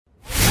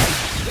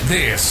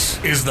This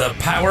is the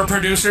Power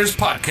Producers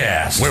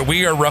Podcast, where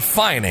we are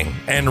refining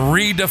and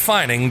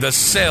redefining the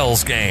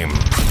sales game.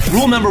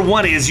 Rule number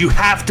one is you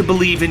have to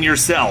believe in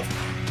yourself.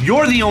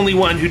 You're the only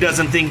one who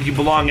doesn't think you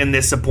belong in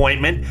this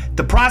appointment.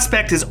 The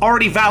prospect has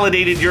already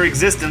validated your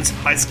existence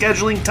by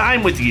scheduling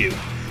time with you.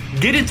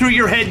 Get it through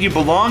your head you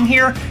belong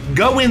here,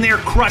 go in there,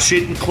 crush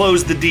it, and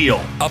close the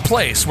deal. A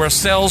place where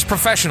sales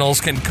professionals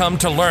can come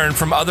to learn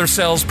from other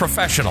sales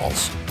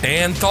professionals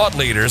and thought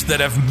leaders that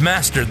have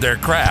mastered their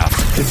craft.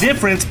 The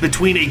difference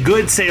between a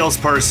good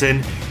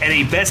salesperson and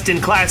a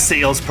best-in-class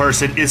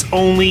salesperson is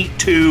only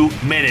 2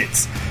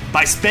 minutes.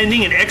 By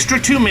spending an extra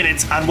 2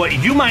 minutes on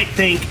what you might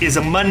think is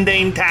a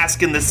mundane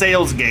task in the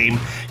sales game,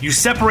 you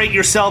separate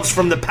yourselves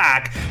from the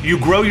pack, you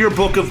grow your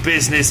book of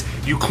business,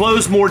 you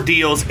close more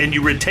deals, and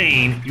you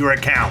retain your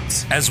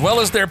accounts. As well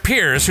as their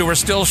peers who are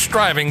still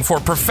striving for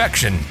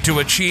perfection to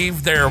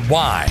achieve their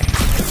why.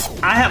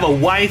 I have a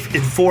wife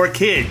and 4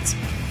 kids.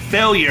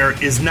 Failure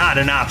is not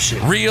an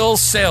option. Real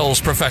sales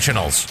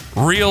professionals,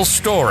 real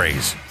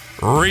stories,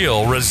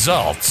 real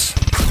results.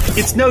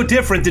 It's no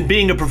different than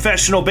being a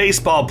professional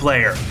baseball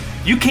player.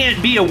 You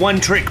can't be a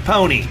one-trick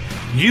pony.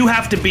 You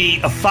have to be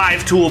a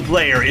 5-tool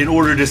player in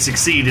order to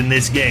succeed in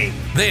this game.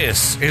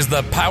 This is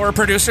the Power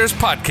Producers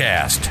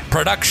Podcast,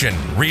 production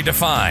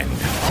redefined.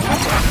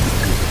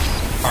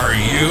 Are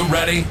you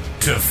ready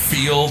to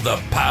feel the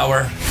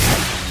power?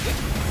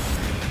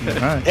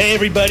 Right. Hey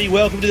everybody,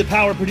 welcome to the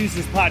Power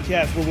Producers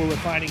Podcast, where we're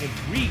refining and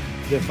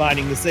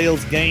redefining the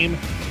sales game.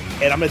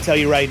 And I'm going to tell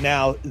you right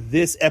now,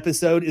 this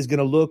episode is going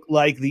to look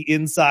like the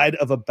inside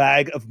of a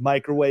bag of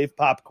microwave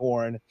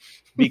popcorn,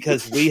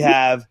 because we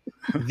have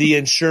the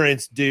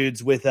insurance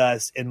dudes with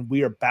us and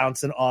we are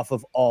bouncing off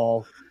of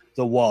all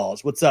the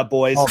walls. What's up,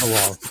 boys? All the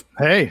walls.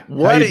 Hey,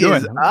 what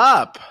is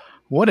up?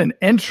 What an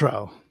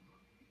intro.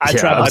 I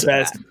tried my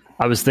best.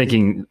 I was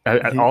thinking,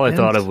 all I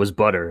thought of was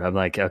butter. I'm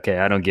like, okay,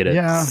 I don't get it.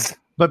 Yeah,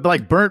 but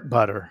like burnt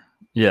butter.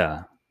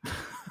 Yeah.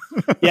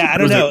 Yeah, I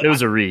don't know. It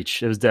was a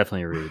reach. It was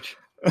definitely a reach.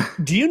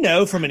 Do you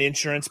know from an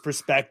insurance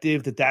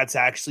perspective that that's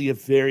actually a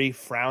very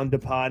frowned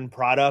upon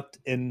product,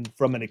 and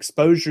from an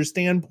exposure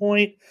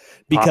standpoint,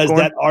 because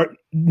Popcorn?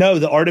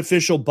 The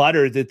artificial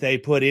butter that they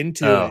put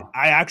into it.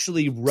 I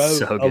actually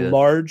wrote a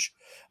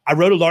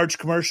large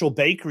commercial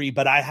bakery,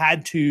 but I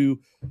had to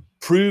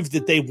prove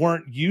that they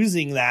weren't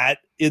using that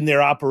in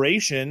their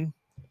operation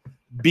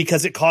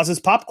because it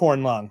causes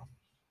popcorn lung.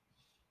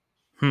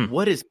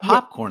 What is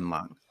popcorn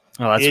lung?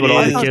 Oh, that's It what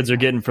all is. the kids are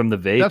getting from the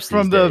vape. That's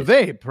from the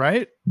vape,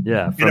 right?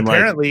 Yeah. And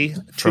apparently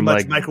too much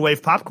like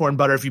microwave popcorn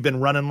butter if you've been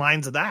running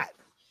lines of that.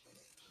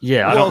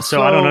 Yeah. Well,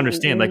 I don't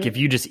understand. Like, if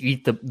you just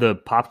eat the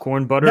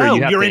popcorn butter, No,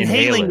 you have you're to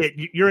inhaling it.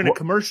 You're in a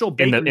commercial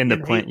bakery. in the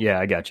plant. Yeah,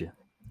 I got you.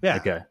 Yeah.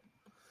 Okay.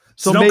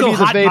 So don't maybe go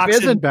the vape hotboxing.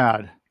 isn't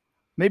bad.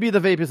 Maybe the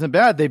vape isn't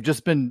bad. They've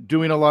just been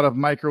doing a lot of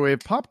microwave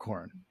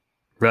popcorn.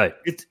 Right.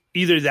 It's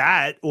either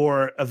that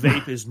or a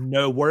vape is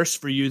no worse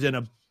for you than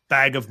a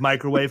bag of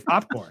microwave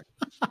popcorn.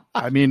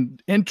 I mean,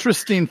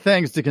 interesting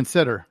things to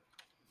consider.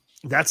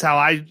 That's how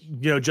I,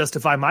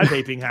 justify my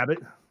vaping habit.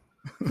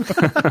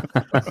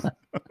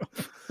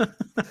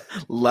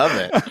 Love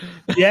it.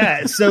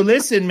 Yeah. So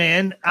listen,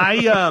 man, I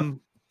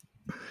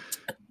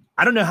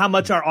don't know how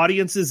much our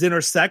audiences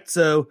intersect.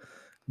 So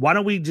why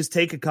don't we just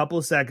take a couple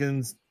of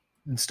seconds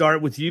and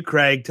start with you,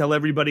 Craig? Tell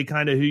everybody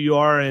kind of who you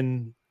are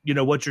and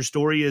what your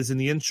story is in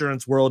the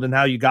insurance world and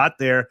how you got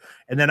there.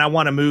 And then I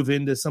want to move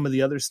into some of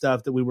the other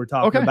stuff that we were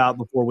talking about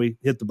before we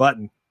hit the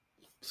button.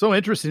 So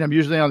interesting. I'm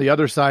usually on the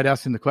other side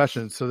asking the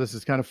questions, so this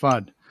is kind of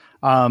fun.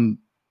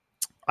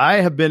 I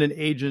have been an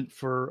agent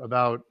for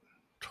about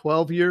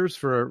 12 years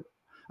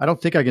I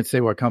don't think I can say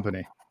what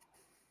company.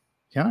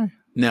 Can I?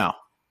 No.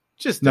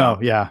 Just no.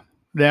 Yeah.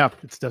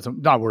 It's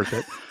not worth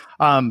it.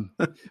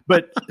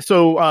 But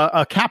so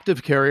a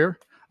captive carrier.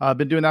 I've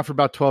been doing that for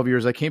about 12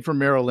 years. I came from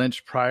Merrill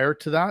Lynch prior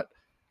to that.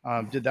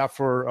 Did that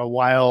for a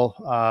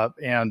while,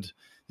 and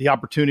the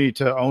opportunity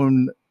to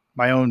own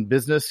my own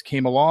business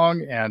came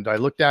along, and I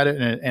looked at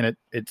it, and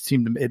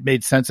it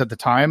made sense at the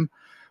time,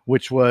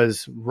 which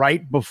was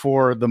right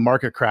before the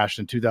market crashed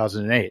in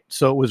 2008.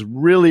 So it was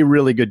really,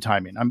 really good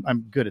timing.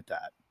 I'm good at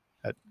that,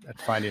 at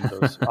finding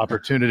those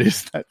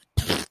opportunities.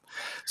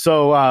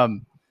 So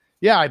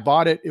I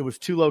bought it. It was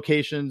 2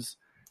 locations,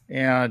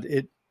 and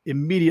it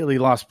immediately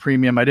lost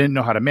premium. I didn't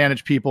know how to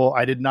manage people.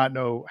 I did not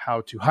know how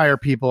to hire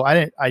people.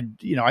 I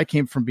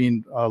came from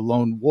being a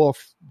lone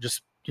wolf,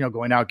 just,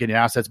 going out, getting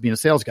assets, being a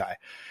sales guy.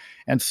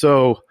 And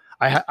so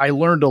I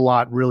learned a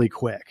lot really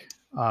quick.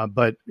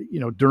 But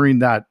during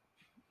that,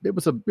 it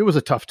was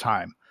a tough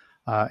time.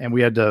 And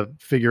we had to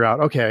figure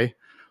out, okay,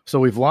 so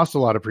we've lost a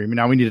lot of premium.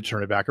 Now we need to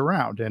turn it back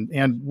around.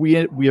 And we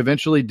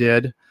eventually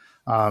did.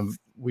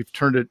 We've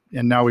turned it,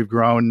 and now we've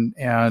grown,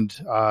 and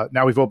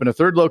now we've opened a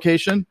 3rd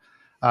location.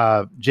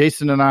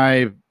 Jason and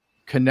I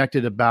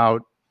connected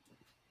about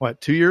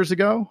 2 years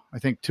ago? I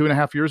think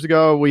 2.5 years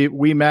ago.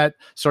 We met,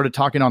 started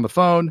talking on the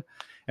phone,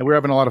 and we were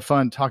having a lot of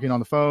fun talking on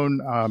the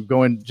phone,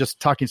 just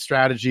talking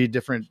strategy,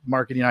 different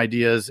marketing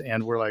ideas.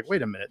 And we're like,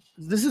 wait a minute,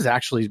 this is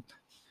actually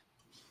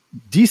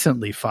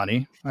decently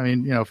funny, I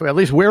mean, if at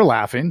least we're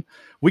laughing,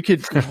 we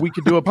could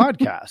do a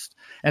podcast.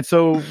 And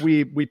so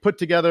we put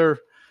together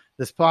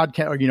this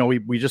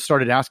podcast. We just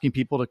started asking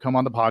people to come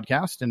on the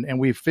podcast, and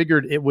we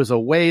figured it was a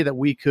way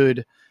we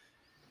could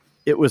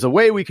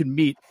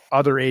meet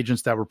other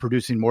agents that were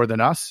producing more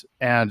than us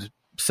and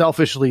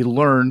selfishly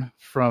learn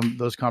from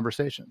those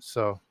conversations.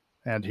 So,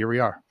 and here we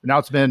are.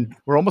 Now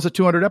we're almost at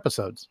 200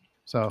 episodes.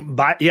 So,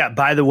 by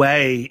the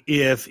way,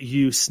 if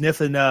you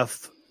sniff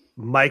enough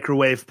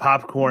microwave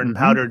popcorn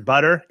powdered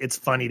butter, it's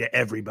funny to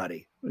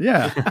everybody.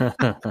 Yeah.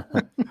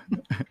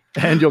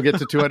 And you'll get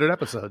to 200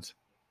 episodes.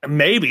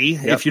 Maybe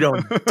if you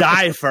don't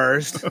die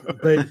first.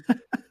 But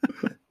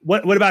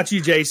what about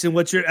you, Jason?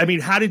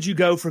 How did you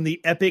go from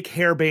the epic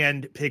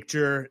hairband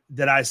picture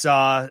that I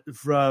saw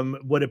from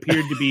what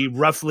appeared to be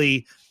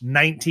roughly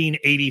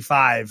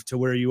 1985 to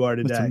where you are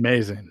today? It's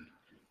amazing.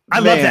 I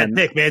love that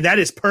pic, man. That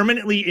is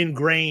permanently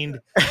ingrained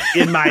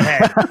in my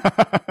head.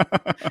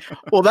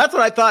 Well, that's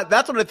what I thought.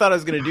 That's what I thought I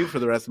was going to do for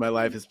the rest of my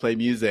life, is play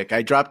music.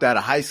 I dropped out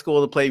of high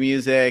school to play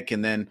music,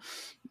 and then,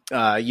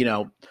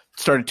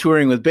 started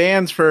touring with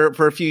bands for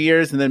a few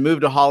years, and then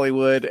moved to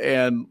Hollywood,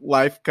 and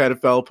life kind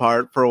of fell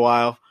apart for a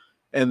while.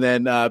 And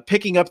then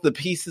picking up the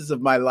pieces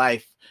of my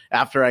life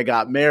after I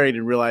got married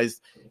and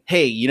realized,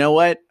 hey, you know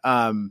what?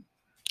 I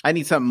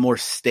need something more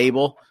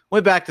stable.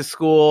 Went back to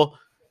school.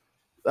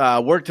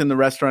 Worked in the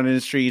restaurant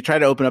industry, tried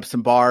to open up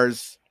some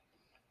bars,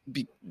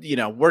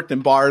 worked in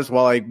bars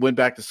while I went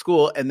back to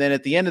school. And then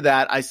at the end of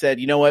that, I said,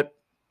 you know what?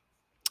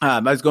 I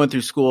was going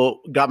through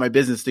school, got my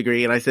business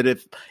degree. And I said,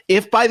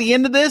 if by the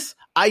end of this,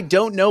 I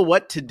don't know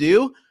what to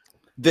do,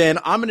 then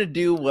I'm going to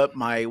do what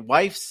my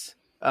wife's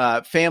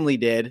family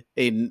did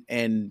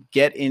and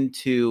get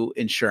into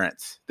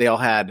insurance. They all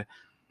had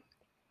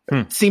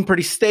seemed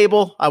pretty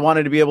stable. I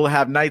wanted to be able to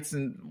have nights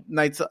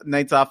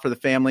off for the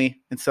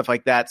family and stuff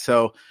like that.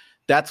 So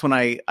that's when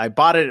I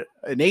bought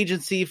an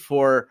agency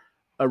for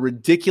a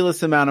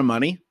ridiculous amount of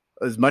money,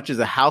 as much as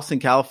a house in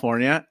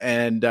California,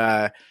 and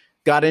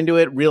got into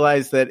it,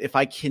 realized that if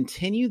I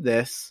continue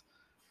this,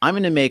 I'm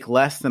going to make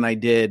less than I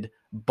did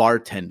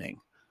bartending.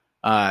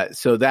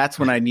 So that's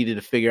when I needed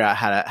to figure out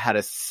how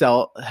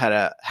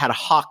to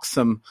hawk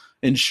some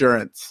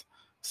insurance.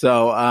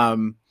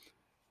 So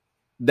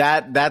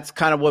that's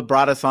kind of what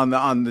brought us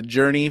on the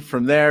journey.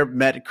 From there,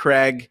 met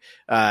Craig,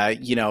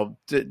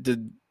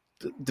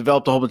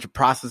 developed a whole bunch of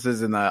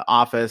processes in the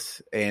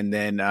office, and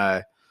then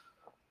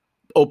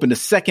opened a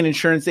second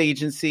insurance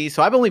agency.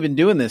 So I've only been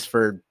doing this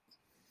for,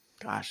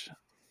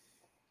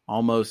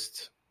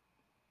 almost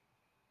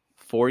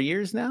 4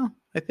 years now,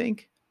 I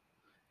think.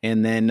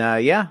 And then,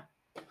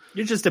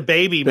 you're just a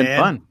baby, been man.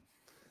 Fun.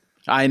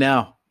 I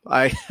know.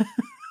 I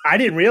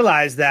didn't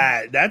realize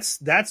that.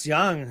 That's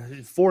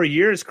young. 4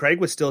 years, Craig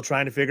was still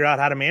trying to figure out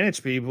how to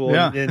manage people.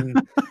 Yeah.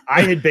 And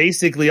I had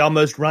basically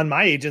almost run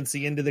my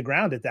agency into the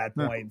ground at that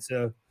point.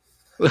 So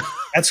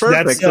that's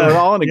perfect. So we're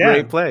all in a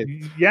great place.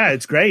 Yeah,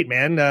 it's great,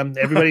 man.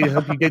 Everybody,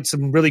 hope you get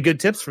some really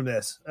good tips from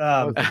this.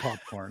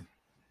 Popcorn.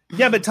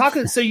 Yeah, but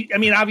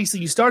obviously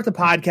you start the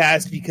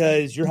podcast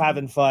because you're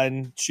having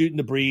fun, shooting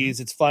the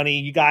breeze. It's funny.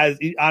 You guys,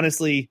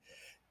 honestly,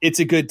 it's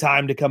a good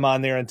time to come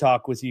on there and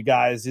talk with you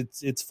guys.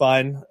 It's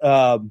fun.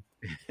 It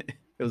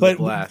was a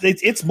blast.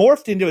 It's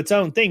morphed into its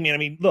own thing, man. I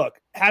mean, look,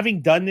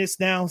 having done this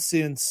now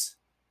since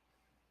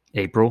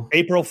April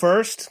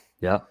 1st.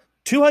 Yeah.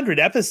 200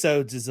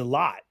 episodes is a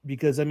lot,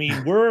 because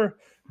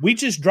we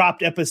just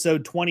dropped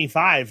episode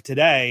 25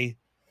 today,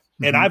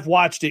 and I've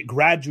watched it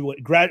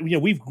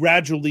we've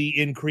gradually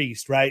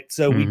increased, right?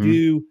 So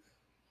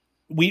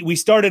we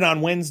started on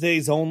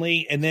Wednesdays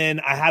only, and then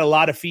I had a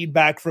lot of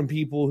feedback from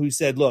people who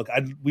said, look,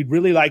 we'd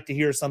really like to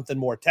hear something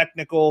more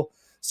technical.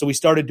 So we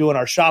started doing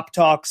our Shop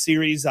Talk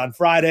series on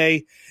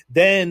Friday.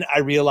 Then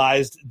I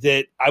realized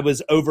that I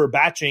was over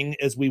batching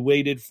as we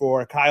waited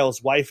for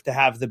Kyle's wife to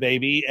have the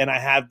baby, and I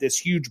have this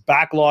huge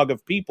backlog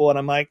of people, and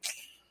I'm like,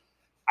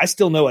 I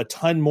still know a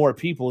ton more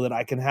people that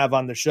I can have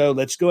on the show.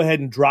 Let's go ahead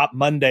and drop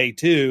Monday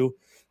too.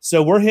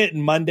 So we're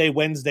hitting Monday,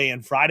 Wednesday,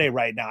 and Friday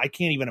right now. I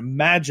can't even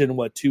imagine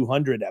what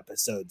 200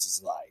 episodes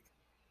is like.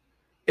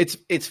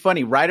 It's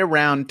funny. Right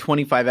around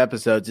 25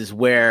 episodes is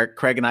where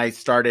Craig and I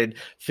started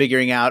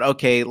figuring out,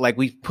 okay, like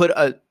we put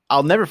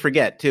I'll never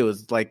forget too, it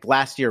was like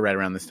last year right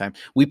around this time,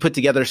 we put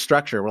together a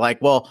structure. We're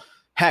like, well,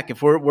 heck,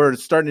 if we're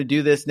starting to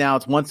do this now,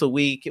 it's once a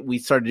week. We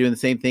started doing the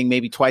same thing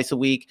maybe twice a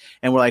week.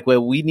 And we're like,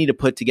 well, we need to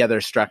put together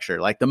a structure.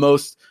 Like the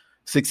most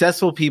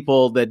successful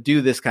people that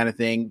do this kind of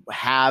thing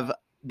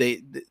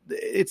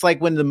it's like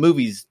when the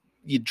movies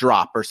you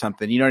drop or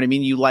something, you know what I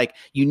mean?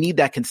 You need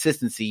that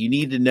consistency. You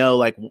need to know,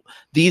 like,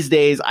 these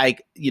days I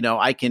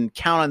can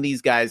count on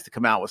these guys to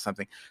come out with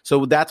something.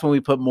 So that's when we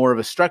put more of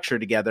a structure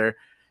together.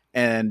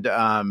 And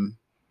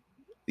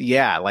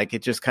like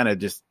it just kind of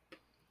just,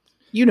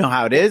 you know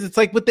how it is. It's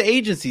like with the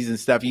agencies and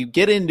stuff, you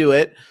get into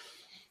it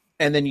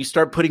and then you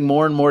start putting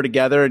more and more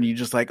together, and you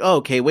just like, oh,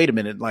 okay, wait a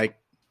minute. Like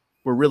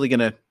we're really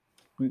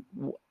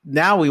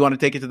now we want to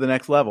take it to the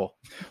next level.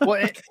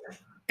 Well,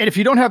 and if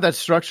you don't have that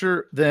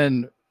structure,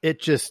 then it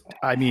just,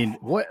 I mean,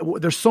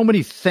 there's so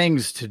many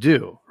things to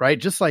do, right?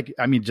 Just like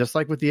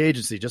with the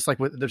agency,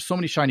 there's so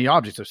many shiny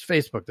objects. There's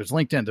Facebook, there's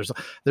LinkedIn,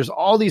 there's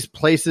all these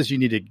places you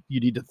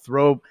need to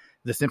throw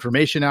this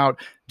information out.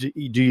 Do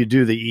you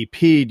do the EP?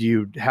 Do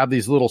you have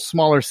these little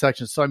smaller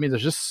sections? So, I mean,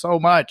 there's just so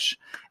much.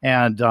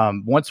 And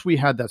once we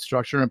had that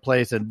structure in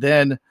place, and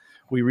then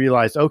we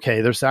realized, okay,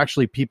 there's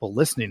actually people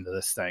listening to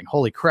this thing.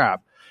 Holy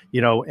crap.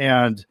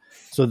 And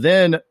so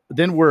then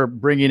we're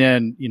bringing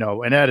in,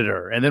 an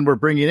editor, and then we're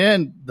bringing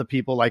in the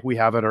people like we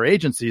have at our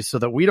agencies so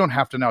that we don't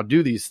have to now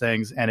do these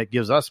things. And it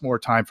gives us more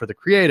time for the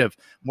creative,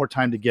 more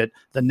time to get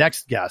the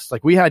next guest.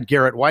 Like we had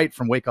Garrett White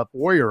from Wake Up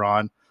Warrior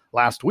on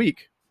last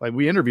week. Like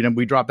we interviewed him,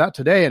 we dropped that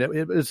today, and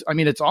it was, I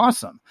mean, it's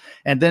awesome.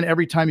 And then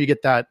every time you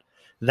get that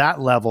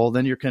level,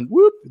 then you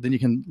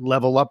can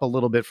level up a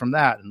little bit from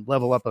that and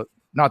level up.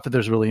 Not that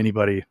there's really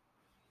anybody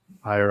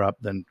higher up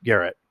than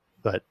Garrett,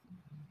 but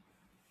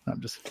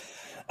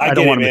I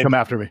don't want him to come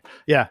after me.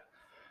 Yeah.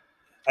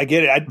 I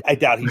get it. I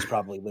doubt he's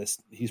probably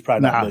listening. He's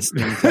probably not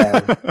listening.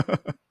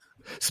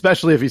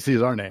 Especially if he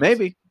sees our name.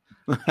 Maybe.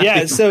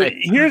 Yeah. So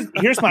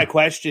here's my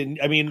question.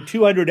 I mean,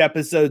 200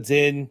 episodes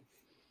in,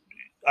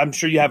 I'm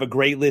sure you have a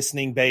great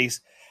listening base.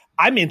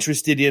 I'm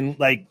interested in,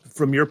 like,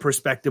 from your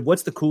perspective,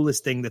 what's the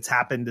coolest thing that's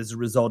happened as a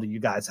result of you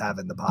guys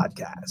having the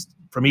podcast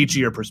from each of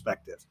your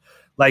perspectives?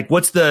 Like,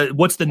 what's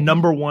the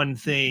number one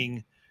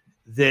thing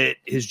that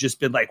has just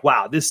been like,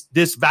 wow, this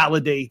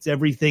validates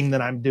everything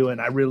that I'm doing.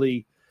 I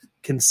really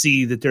can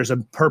see that there's a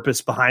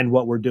purpose behind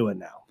what we're doing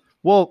now.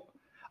 Well,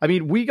 I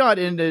mean, we got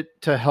into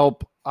to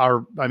help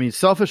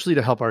selfishly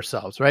to help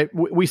ourselves, right?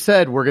 We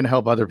said we're going to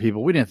help other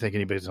people. We didn't think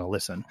anybody's going to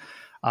listen.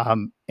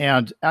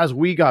 And as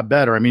we got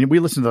better, I mean, we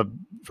listened to the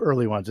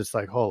early ones. It's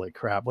like, holy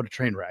crap, what a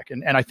train wreck.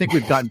 And I think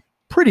we've gotten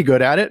pretty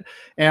good at it.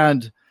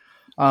 And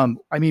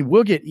I mean,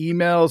 we'll get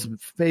emails,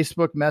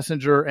 Facebook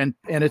Messenger, and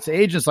it's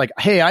agents like,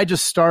 hey, I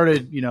just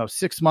started,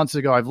 6 months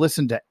ago. I've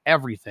listened to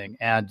everything,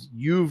 and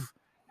you've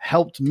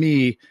helped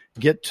me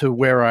get to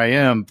where I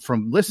am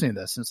from listening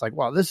to this. And it's like,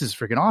 wow, this is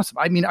freaking awesome.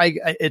 I mean,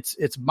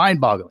 it's mind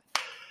boggling.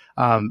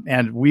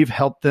 And we've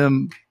helped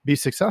them be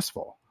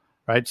successful.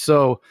 Right.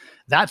 So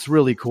that's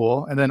really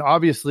cool. And then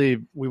obviously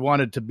we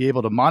wanted to be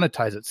able to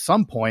monetize at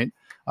some point,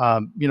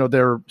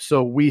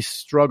 so we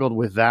struggled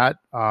with that,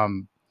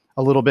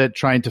 a little bit,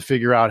 trying to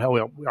figure out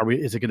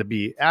is it going to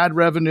be ad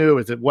revenue?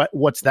 Is it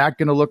what's that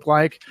going to look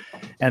like?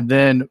 And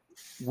then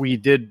we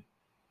did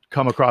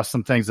come across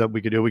some things that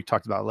we could do. We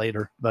talked about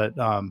later, but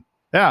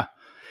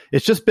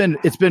it's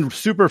been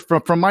super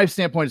from my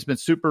standpoint. It's been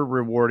super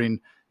rewarding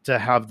to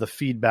have the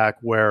feedback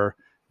where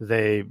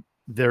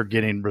they're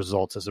getting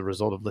results as a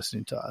result of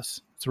listening to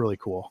us. It's really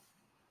cool.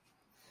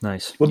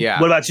 Nice. What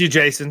about you,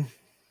 Jason?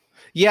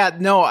 Yeah,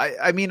 no,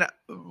 I mean,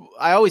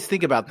 I always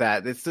think about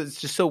that. It's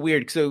just so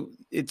weird. So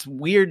it's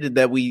weird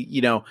that we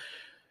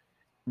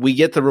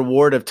get the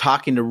reward of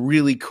talking to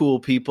really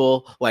cool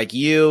people like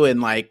you and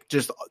like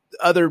just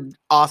other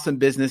awesome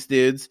business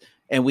dudes.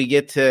 And we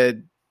get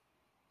to,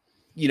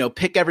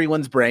 pick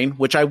everyone's brain,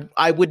 which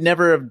I would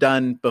never have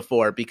done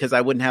before because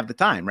I wouldn't have the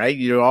time, right?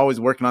 You're always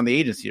working on the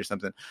agency or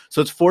something.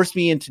 So it's forced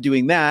me into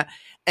doing that.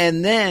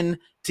 And then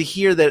to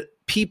hear that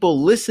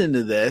people listen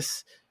to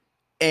this,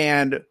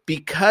 and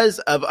because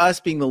of us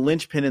being the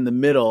linchpin in the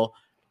middle,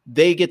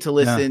 they get to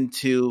listen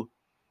to,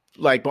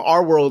 like,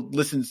 our world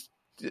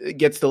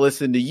gets to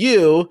listen to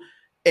you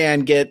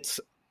and gets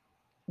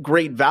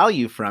great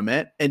value from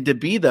it. And to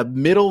be the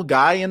middle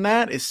guy in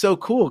that is so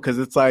cool because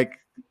it's like,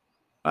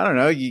 I don't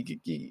know, you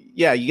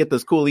get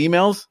those cool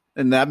emails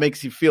and that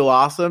makes you feel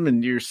awesome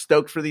and you're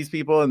stoked for these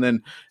people.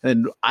 And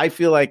I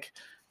feel like,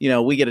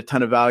 we get a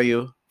ton of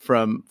value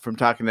from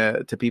talking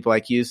to people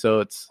like you. So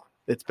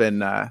it's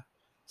been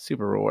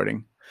super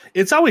rewarding.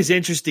 It's always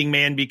interesting,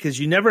 man, because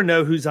you never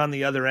know who's on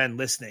the other end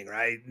listening,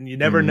 right? And you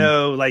never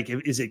know, like,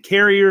 is it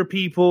carrier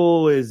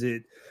people? Is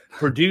it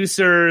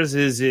producers?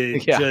 Is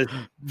it just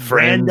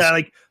friends?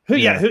 Like,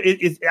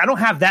 I don't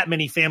have that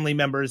many family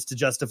members to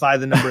justify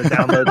the number of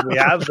downloads we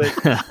have,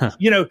 but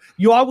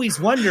you always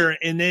wonder,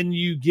 and then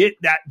you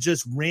get that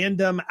just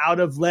random out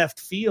of left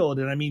field.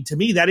 And I mean, to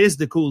me, that is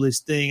the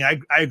coolest thing. I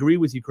agree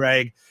with you,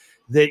 Craig,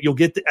 that you'll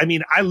get.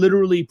 I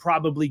literally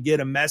probably get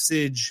a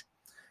message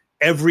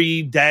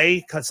every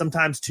day,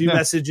 sometimes two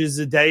messages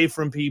a day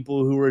from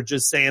people who are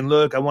just saying,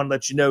 look, I want to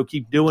let you know,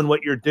 keep doing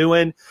what you're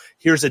doing.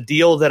 Here's a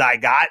deal that I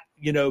got,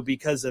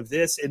 because of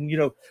this. And,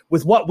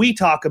 with what we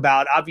talk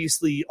about,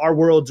 obviously our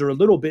worlds are a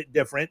little bit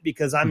different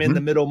because I'm in the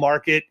middle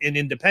market and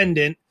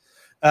independent.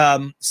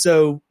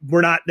 So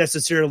we're not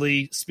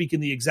necessarily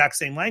speaking the exact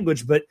same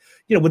language, but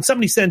when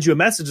somebody sends you a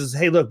message and says,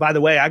 hey, look, by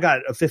the way, I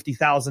got a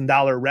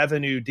 $50,000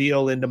 revenue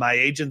deal into my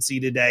agency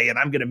today, and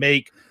I'm going to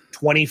make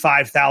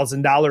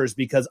 $25,000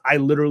 because I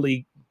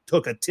literally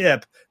took a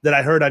tip that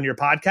I heard on your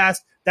podcast.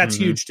 That's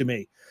huge to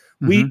me.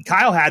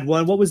 Kyle had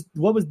one. What was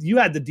you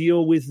had the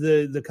deal with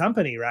the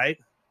company, right?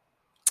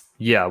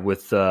 Yeah.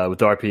 With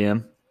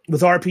RPM.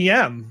 With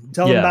RPM.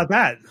 Tell them about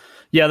that.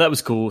 Yeah, that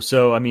was cool.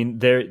 So, I mean,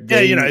 they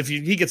if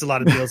he gets a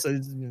lot of deals, so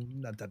it's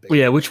not that big.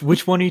 Yeah,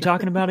 which one are you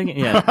talking about again?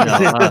 Yeah,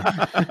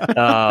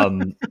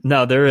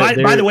 no, they're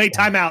by the way,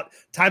 time out.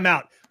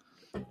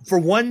 For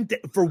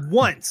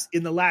once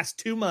in the last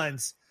 2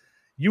 months,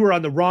 you were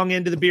on the wrong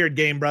end of the beard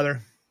game,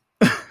 brother.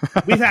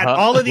 We've had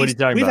all of these.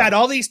 We've had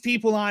all these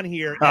people on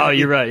here. Oh,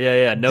 you're right.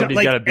 Yeah.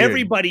 Nobody's got a beard.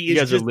 Everybody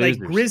is just like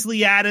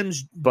Grizzly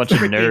Adams, bunch of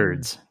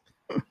nerds.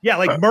 Yeah,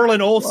 like Merlin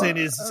Olsen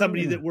is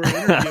somebody that we're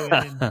interviewing,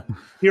 and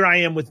here I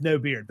am with no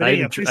beard. But I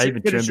even trimmed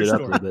it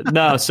up a little bit.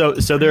 No, so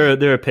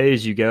they're a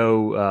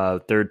pay-as-you-go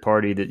third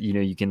party that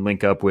you can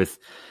link up with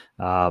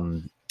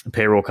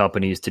payroll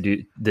companies to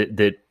do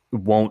that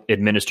won't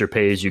administer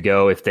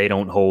pay-as-you-go if they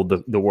don't hold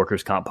the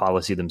workers' comp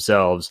policy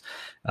themselves.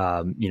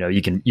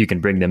 You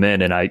can bring them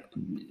in, and I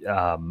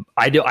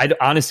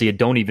honestly I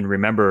don't even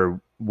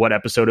remember what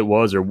episode it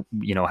was or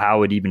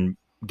how it even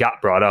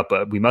got brought up,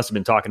 but we must have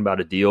been talking about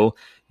a deal,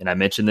 and I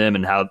mentioned them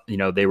and how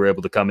they were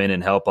able to come in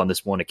and help on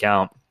this one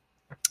account,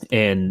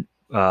 and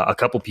a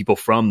couple people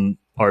from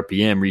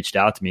RPM reached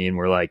out to me and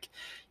were like,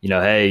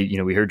 hey,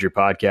 we heard your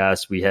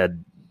podcast. We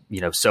had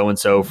so and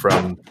so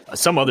from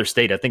some other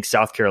state, I think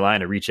South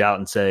Carolina, reach out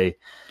and say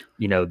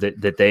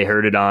that they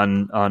heard it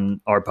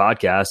on our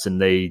podcast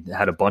and they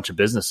had a bunch of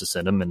business to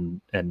send them,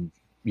 and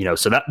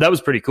so that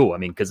was pretty cool. I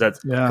mean, because that's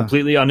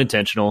completely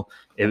unintentional.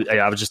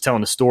 I was just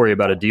telling a story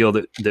about a deal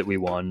that we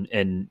won,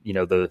 and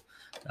the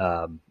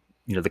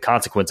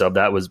consequence of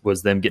that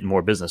was them getting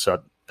more business.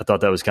 So I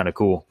thought that was kind of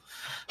cool.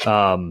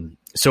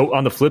 So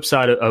on the flip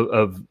side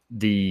of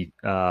the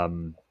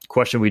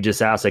question we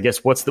just asked, I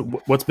guess what's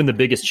been the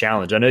biggest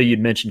challenge? I know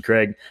you'd mentioned,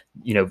 Craig,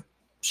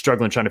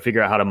 struggling trying to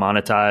figure out how to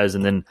monetize,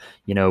 and then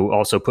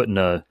also putting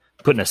a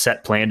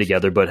set plan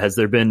together. But has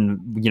there been,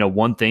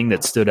 one thing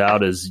that stood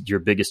out as your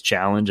biggest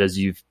challenge as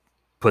you've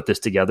put this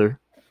together?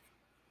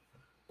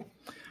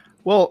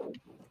 Well,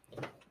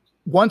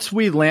 once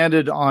we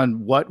landed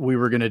on what we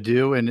were going to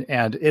do, and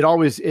it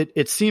always,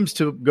 it seems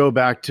to go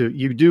back to,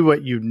 you do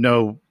what you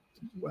know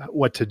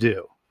what to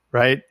do,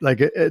 right? Like,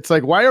 it's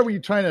like, why are we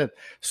trying to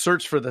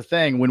search for the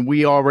thing when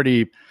we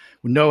already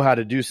know how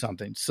to do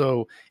something?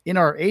 So in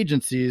our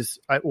agencies,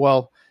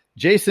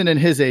 Jason and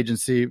his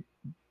agency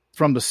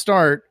from the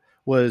start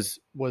was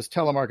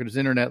telemarketers,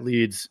 internet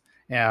leads,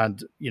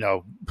 and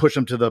push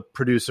them to the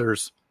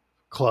producers,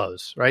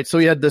 close, right? So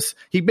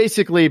he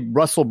basically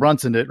Russell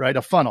Brunson it, right?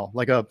 A funnel,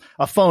 like a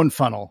phone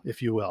funnel,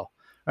 if you will,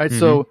 right? Mm-hmm.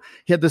 So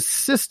he had the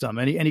system,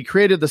 and he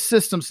created the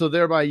system so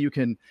thereby you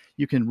can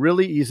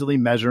really easily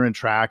measure and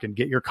track and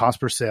get your cost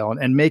per sale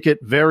and make it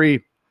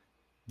very,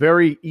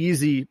 very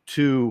easy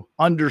to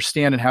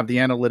understand and have the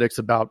analytics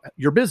about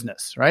your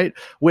business, right?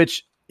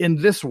 Which in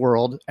this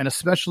world, and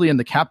especially in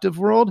the captive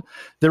world,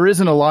 there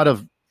isn't a lot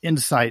of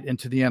insight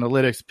into the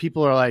analytics.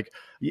 People are like,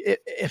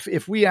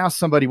 if we ask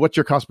somebody, what's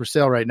your cost per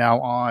sale right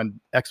now on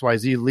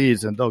XYZ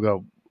leads, and they'll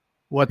go,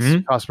 what's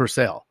cost per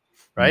sale,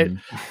 right?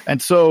 Mm-hmm. And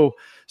so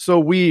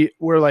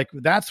we're like,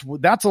 that's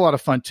a lot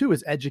of fun too,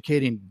 is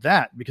educating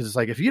that, because it's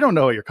like, if you don't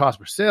know what your cost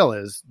per sale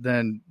is,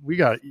 then we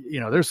got,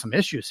 there's some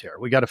issues here.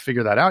 We got to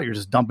figure that out. You're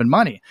just dumping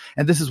money.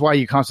 And this is why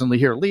you constantly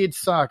hear leads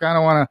suck. I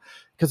don't want to,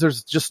 because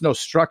there's just no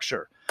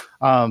structure.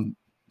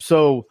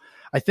 So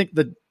I think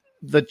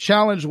the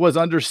challenge was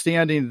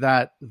understanding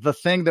that the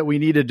thing that we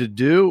needed to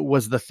do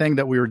was the thing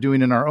that we were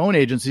doing in our own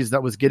agencies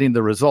that was getting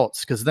the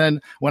results. Because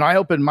then when I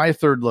opened my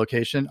third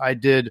location, I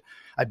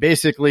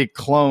basically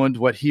cloned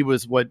what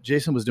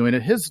Jason was doing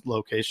at his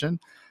location.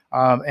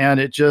 And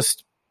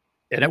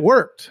it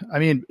worked. I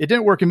mean, it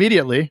didn't work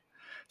immediately.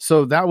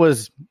 So that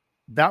was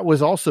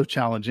also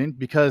challenging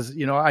because,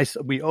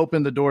 we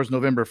opened the doors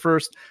November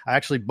 1st. I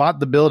actually bought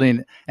the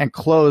building and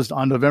closed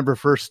on November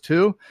 1st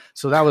too.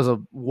 So that was a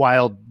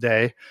wild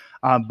day.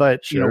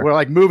 But, sure. We're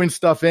like moving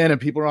stuff in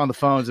and people are on the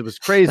phones. It was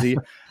crazy.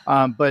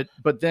 But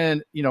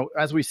then,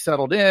 as we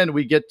settled in,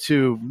 we get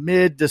to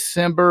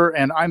mid-December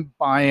and I'm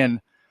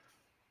buying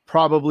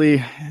probably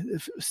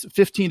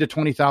 $15,000 to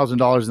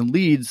 $20,000 in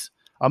leads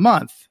a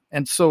month.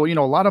 And so, a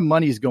lot of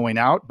money is going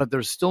out, but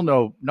there's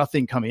still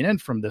nothing coming in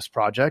from this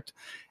project.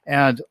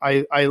 And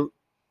I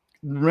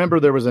remember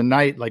there was a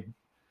night, like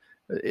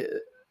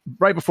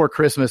right before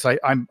Christmas,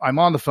 I'm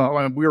on the phone.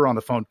 I mean, we were on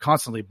the phone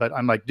constantly, but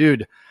I'm like,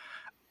 dude,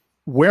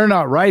 we're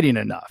not writing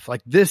enough.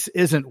 Like, this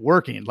isn't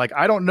working. Like,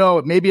 I don't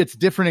know. Maybe it's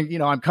different.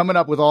 I'm coming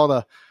up with all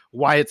the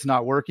why it's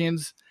not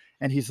workings.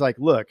 And he's like,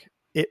 look,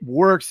 it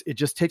works. It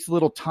just takes a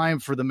little time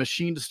for the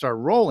machine to start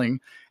rolling.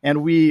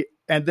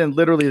 And then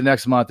literally the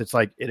next month, it's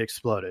like it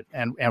exploded.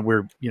 And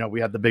we're, we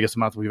had the biggest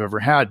month we've ever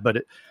had.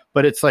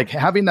 But it's like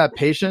having that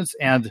patience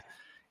and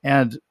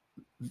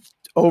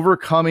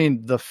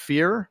overcoming the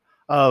fear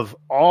of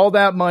all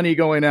that money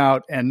going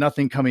out and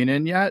nothing coming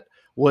in yet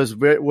was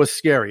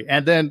scary.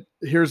 And then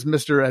here's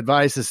Mr.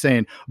 Advice is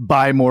saying,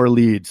 buy more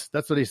leads.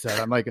 That's what he said.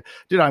 I'm like,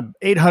 dude, I'm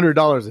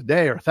 $800 a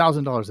day or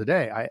 $1,000 a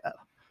day.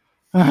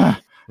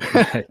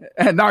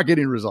 And not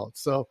getting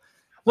results. So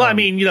Well, I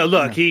mean,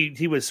 look,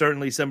 he was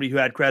certainly somebody who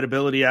had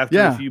credibility after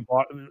a few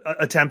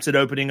attempts at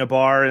opening a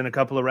bar and a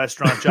couple of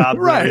restaurant jobs.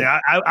 Right.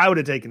 I would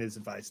have taken his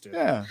advice too.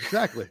 Yeah,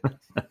 exactly.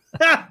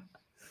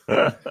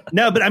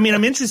 No, but I mean,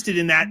 I'm interested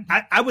in that.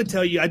 I would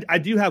tell you, I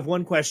do have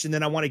one question.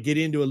 Then I want to get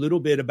into a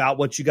little bit about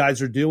what you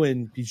guys are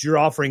doing, because you're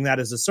offering that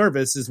as a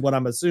service, is what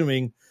I'm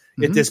assuming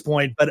at this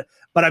point. But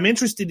I'm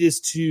interested as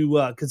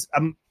to because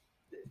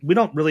we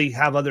don't really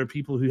have other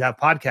people who have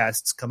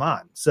podcasts come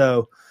on,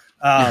 so.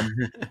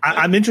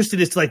 I'm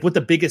interested as to like what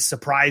the biggest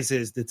surprise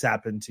is that's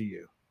happened to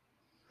you,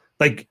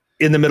 like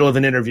in the middle of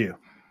an interview.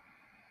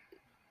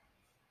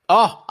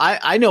 Oh,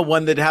 I know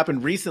one that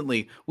happened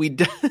recently.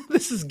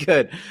 This is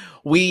good.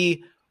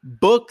 We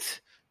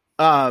booked.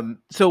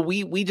 So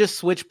we just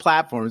switched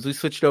platforms. We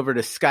switched over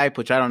to Skype,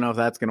 which I don't know if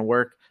that's going to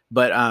work,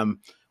 but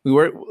we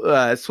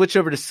were switched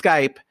over to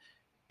Skype,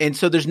 and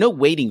so there's no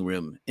waiting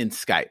room in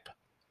Skype.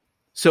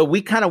 So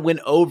we kind of went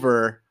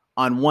over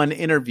on one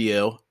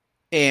interview.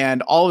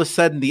 And all of a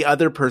sudden, the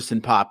other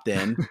person popped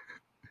in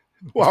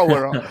while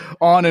we're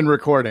on and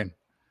recording.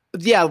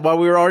 Yeah, while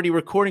we were already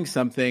recording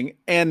something,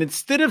 and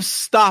instead of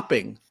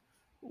stopping,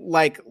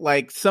 like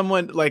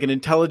someone, like an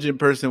intelligent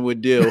person would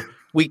do,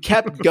 we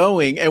kept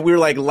going, and we were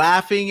like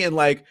laughing and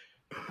like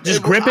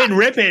just grip it and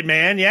rip it,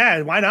 man.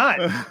 Yeah, why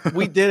not?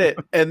 We did it,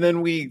 and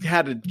then we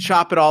had to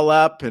chop it all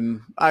up,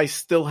 and I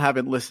still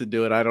haven't listened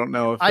to it. I don't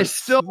know if I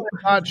still am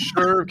not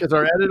sure, because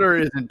our editor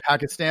is in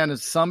Pakistan, and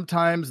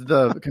sometimes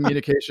the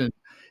communication.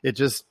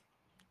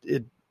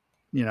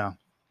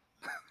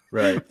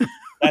 Right.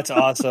 That's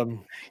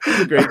awesome. He's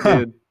a great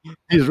dude.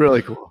 He's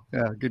really cool.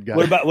 Yeah, good guy.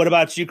 What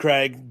about you,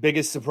 Craig?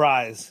 Biggest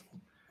surprise?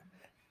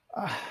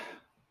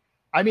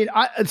 I mean,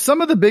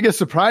 some of the biggest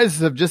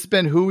surprises have just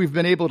been who we've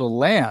been able to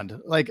land.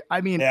 Like,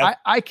 I mean,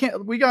 I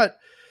can't. We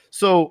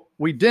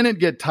didn't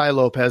get Ty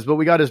Lopez, but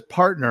we got his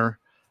partner,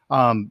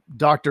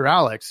 Dr.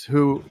 Alex,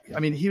 who, I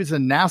mean, he was a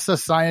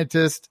NASA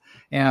scientist.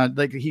 And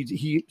like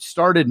he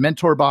started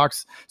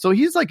MentorBox. So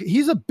he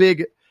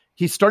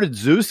started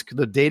Zoosk,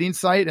 the dating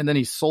site, and then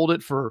he sold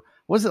it for,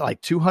 was it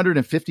like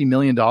 $250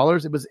 million?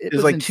 It was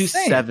like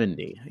insane.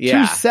 270. Yeah.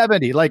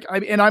 270. Like,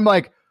 I'm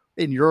like,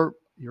 and you're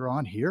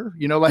on here,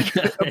 like,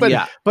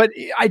 but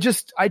I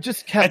just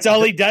kept. That's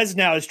all he does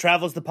now is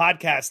travels the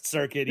podcast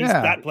circuit. He's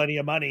got plenty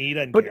of money. He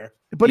doesn't care.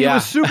 But it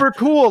was super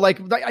cool. Like,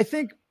 I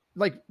think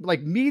like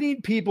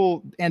meeting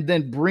people and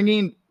then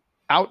bringing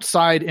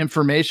outside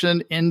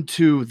information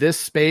into this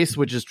space,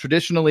 which is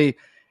traditionally,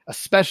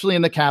 especially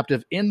in the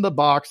captive, in the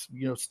box,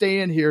 stay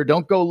in here,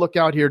 don't go look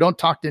out here, don't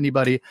talk to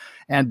anybody,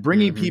 and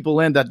bringing people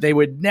in that they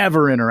would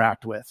never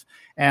interact with,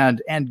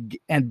 and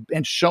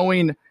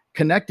showing,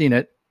 connecting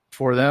it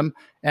for them,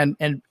 and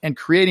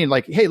creating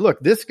like, hey, look,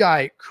 this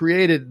guy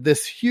created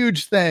this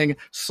huge thing,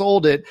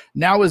 sold it,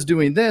 now is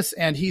doing this,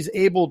 and he's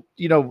able,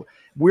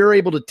 we're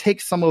able to take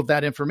some of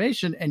that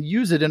information and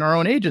use it in our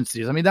own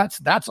agencies. I mean,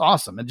 that's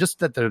awesome. And just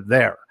that they're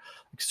there,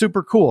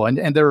 super cool.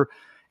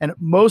 And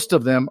most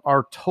of them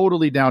are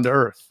totally down to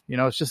earth.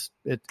 It's just,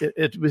 it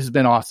has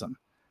been awesome.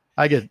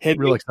 I get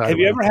real excited. Have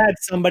you ever had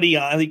somebody,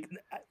 like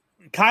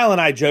Kyle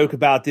and I joke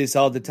about this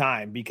all the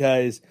time,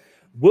 because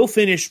we'll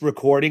finish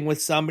recording with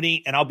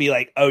somebody and I'll be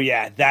like, oh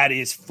yeah, that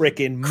is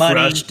freaking money.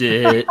 Crushed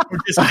it. We're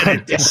just going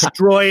to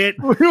destroy it.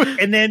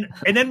 And then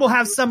we'll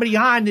have somebody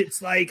on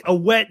that's like a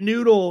wet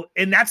noodle.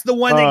 And that's the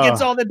one that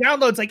gets all the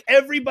downloads. Like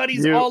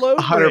everybody's all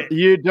over it.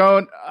 You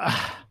don't.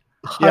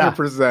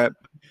 100%.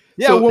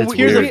 Yeah. So well,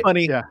 here's a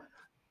funny,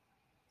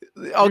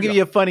 I'll give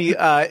you a funny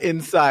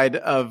inside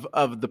of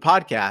the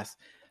podcast.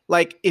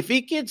 Like if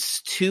it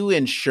gets too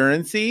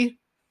insurance-y,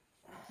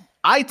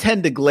 I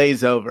tend to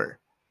glaze over.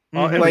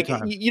 Like,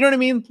 you know what I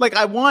mean? Like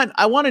I want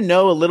to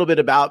know a little bit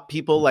about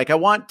people. Like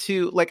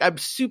I'm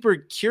super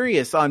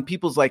curious on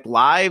people's like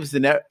lives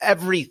and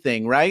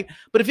everything. Right.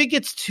 But if it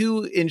gets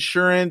too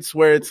insurance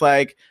where it's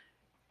like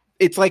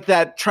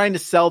that trying to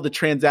sell the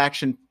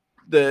transaction,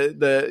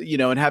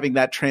 and having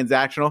that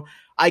transactional,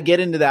 I get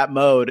into that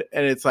mode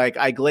and it's like,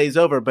 I glaze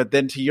over. But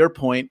then to your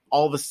point,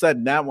 all of a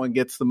sudden that one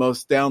gets the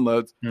most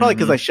downloads, probably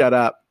because I shut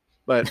up.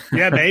 But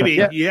yeah,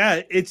 maybe.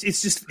 Yeah.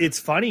 It's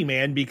funny,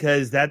 man,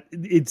 because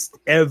it's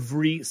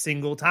every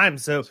single time.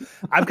 So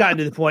I've gotten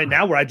to the point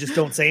now where I just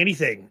don't say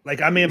anything.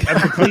 Like I'm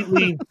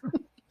completely,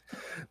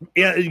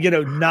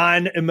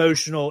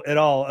 non-emotional at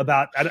all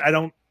about, I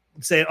don't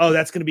say, oh,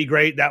 that's going to be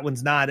great. That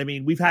one's not. I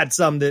mean, we've had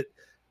some that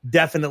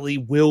definitely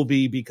will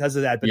be because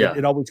of that, but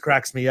it always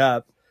cracks me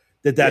up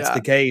that's the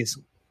case.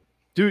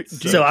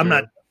 So I'm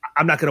not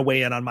going to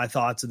weigh in on my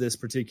thoughts of this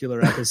particular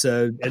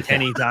episode at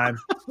any time.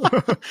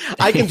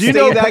 I can say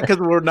that because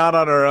we're not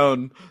on our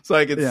own, so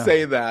I can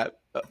say that.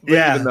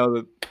 Even though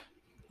that,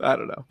 I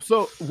don't know.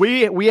 So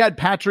we had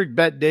Patrick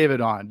Bet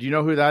David on. Do you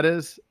know who that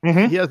is?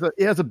 Mm-hmm.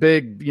 He has a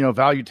big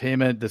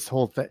valuetainment, this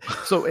whole thing.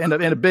 So and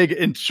a big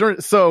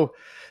insurance.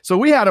 So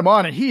we had him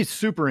on, and he's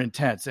super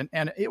intense,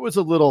 and it was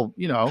a little,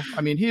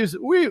 I mean,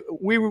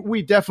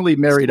 we definitely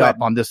married up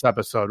on this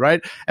episode,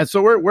 right? And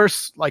so we're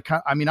like,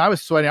 I mean, I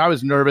was sweating, I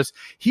was nervous.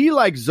 He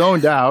like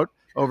zoned out.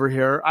 over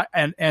here.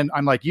 And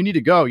I'm like, you need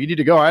to go.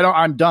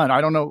 I'm done.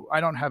 I don't know.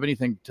 I don't have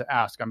anything to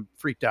ask. I'm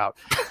freaked out.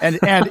 And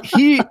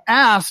he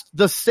asked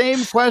the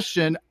same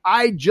question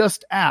I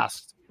just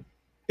asked.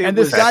 And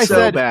this guy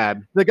said,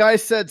 bad. The guy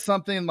said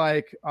something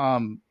like,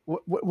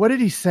 what did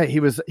he say?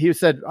 He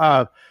said,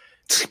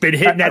 been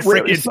hitting that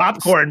freaking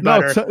popcorn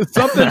butter.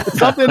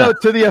 Something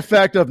to the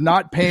effect of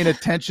not paying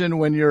attention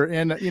when you're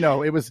in,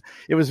 it was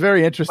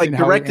very interesting. Like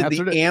how directed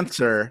he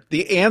answered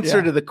the it. answer. The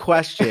answer to the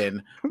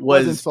question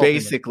was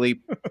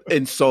basically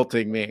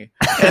insulting me.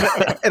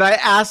 And I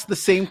asked the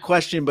same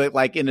question, but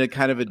like in a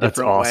kind of a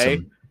different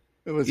way.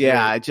 It was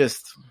great.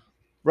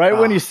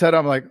 When he said,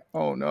 I'm like,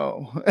 oh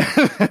no.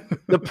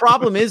 The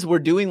problem is we're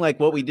doing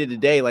like what we did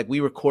today. Like we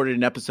recorded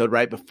an episode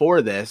right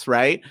before this,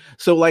 right?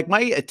 So like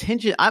my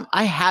attention,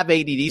 I have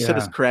ADD, so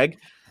does Craig.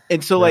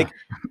 And so like,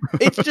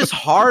 it's just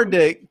hard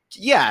to,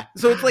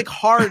 so it's like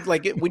hard,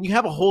 like when you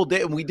have a whole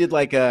day and we did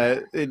like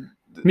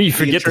you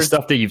forget the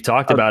stuff that you've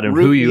talked about and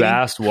who you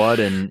asked what.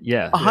 And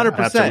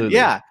 100%.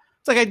 Yeah.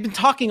 It's like, I've been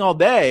talking all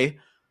day.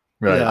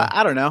 Right.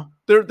 I don't know.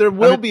 There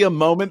will be a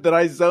moment that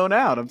I zone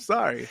out. I'm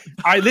sorry.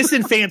 All right,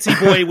 listen, fancy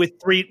boy with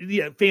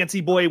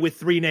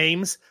three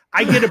names.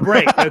 I get a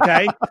break,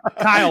 okay?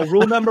 Kyle,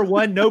 rule number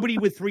 1, nobody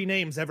with 3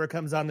 names ever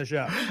comes on the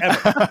show.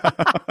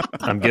 Ever.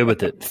 I'm good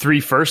with it.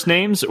 3 first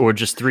names or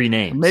just 3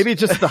 names? Maybe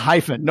just the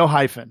hyphen. No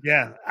hyphen.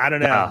 Yeah, I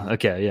don't know.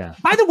 Okay, yeah.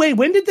 By the way,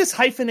 when did this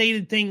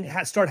hyphenated thing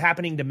start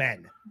happening to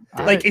men?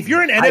 Like, if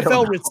you're an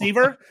NFL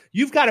receiver,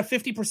 you've got a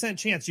 50%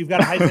 chance you've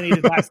got a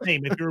hyphenated last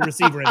name if you're a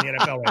receiver in the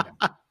NFL right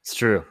now. It's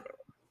true.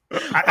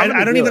 I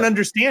don't even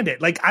understand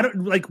it. Like,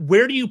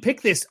 where do you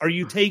pick this? Are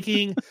you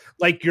taking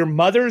like your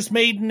mother's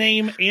maiden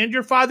name and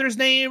your father's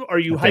name? Are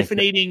you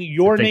hyphenating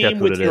your name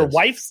with your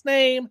wife's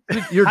name?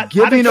 You're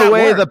giving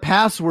away the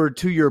password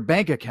to your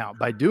bank account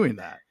by doing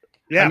that.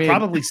 Yeah,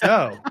 probably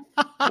so.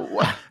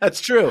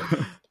 That's true.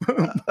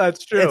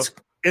 That's true.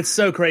 It's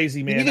so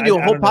crazy, man. You can do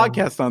a whole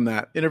podcast on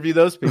that. Interview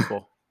those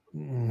people.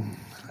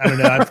 I don't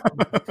know.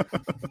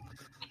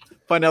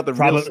 Find out the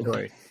real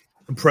story.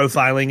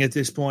 Profiling at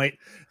this point.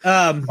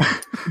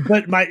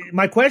 But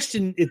my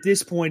question at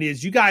this point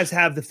is, you guys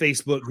have the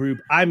Facebook group.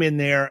 I'm in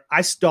there.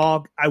 I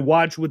stalk. I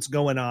watch what's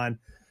going on.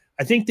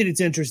 I think that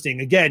it's interesting.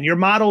 Again, your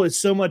model is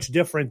so much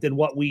different than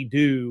what we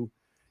do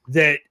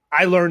that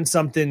I learn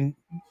something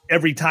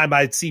every time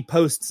I see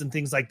posts and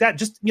things like that.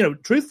 Just,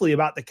 truthfully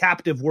about the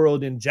captive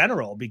world in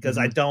general, because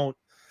I don't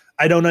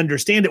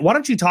understand it. Why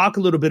don't you talk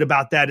a little bit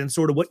about that and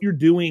sort of what you're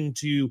doing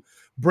to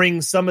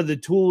bring some of the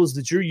tools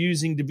that you're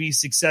using to be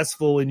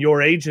successful in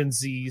your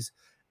agencies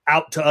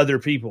out to other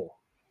people?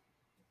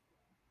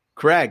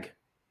 Craig.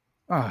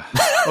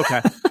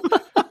 Okay.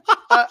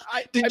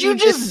 Did you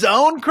just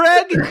zone,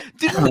 Craig?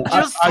 Didn't we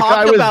just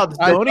talk about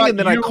zoning and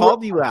then I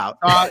called you out?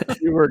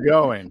 Thought you were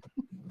going.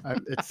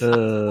 It's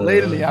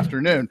late in the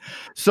afternoon.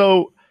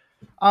 So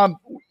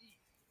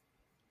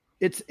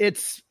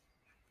it's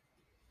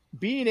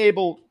being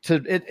able to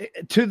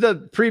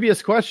the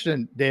previous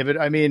question, David.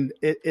 I mean,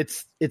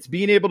 it's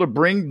being able to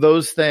bring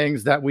those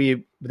things that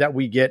we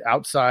get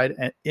outside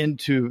and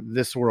into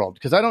this world.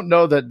 Because I don't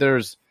know that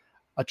there's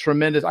a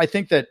tremendous. I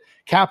think that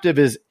captive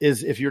is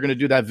if you're going to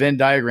do that Venn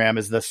diagram,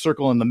 is the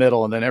circle in the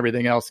middle, and then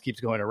everything else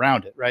keeps going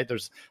around it. Right?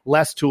 There's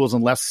less tools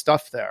and less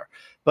stuff there.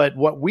 But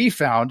what we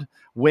found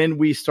when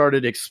we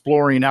started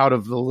exploring out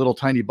of the little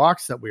tiny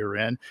box that we were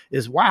in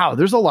is, wow,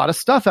 there's a lot of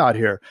stuff out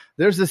here.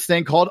 There's this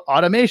thing called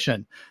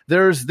automation.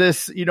 There's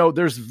this,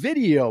 there's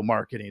video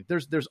marketing.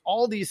 There's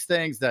all these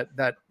things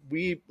that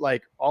we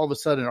like all of a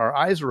sudden our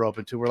eyes are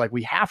open to. We're like,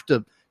 we have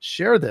to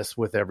share this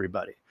with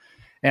everybody.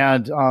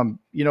 And,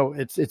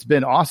 it's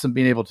been awesome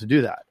being able to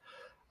do that.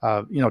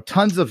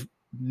 Tons of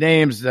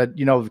names that,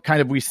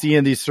 kind of we see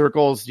in these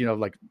circles,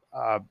 like,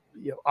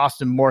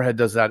 Austin Moorhead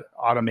does that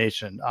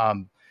automation.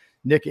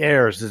 Nick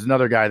Ayers is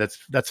another guy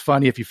that's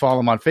funny if you follow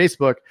him on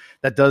Facebook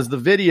that does the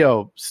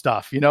video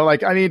stuff.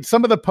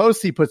 Some of the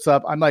posts he puts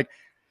up, I'm like,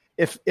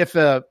 if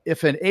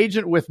an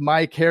agent with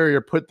my carrier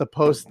put the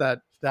post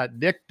that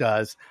Nick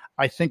does,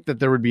 I think that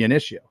there would be an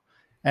issue,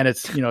 and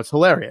it's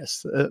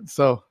hilarious.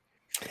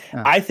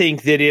 I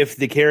think that if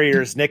the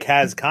carriers Nick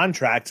has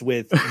contracts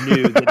with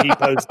knew that he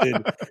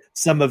posted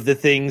some of the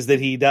things that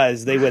he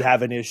does, they would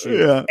have an issue.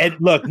 Yeah. And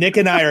look, Nick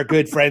and I are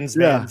good friends,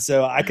 man.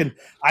 So I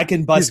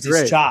can bust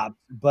his chop.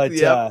 But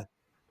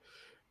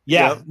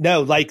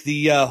no, like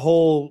the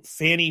whole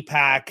fanny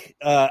pack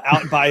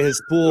out by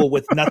his pool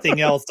with nothing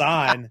else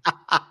on.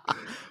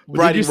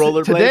 Riding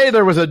rollerblades. Today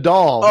there was a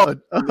doll. A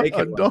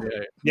doll.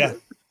 Yeah.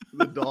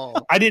 The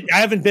doll. I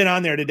haven't been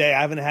on there today. I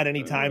haven't had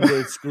any time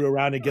to screw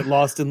around and get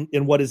lost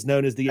in what is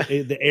known as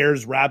the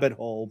Ayers rabbit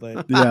hole.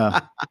 But yeah,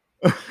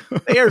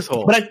 Ayers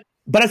hole.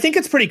 But I think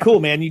it's pretty cool,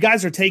 man. You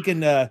guys are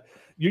taking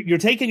you're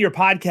taking your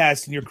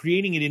podcast and you're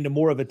creating it into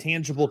more of a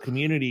tangible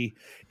community.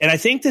 And I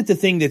think that the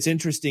thing that's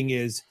interesting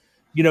is,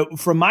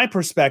 from my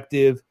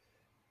perspective,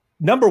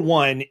 number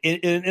one,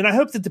 and I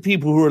hope that the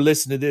people who are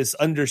listening to this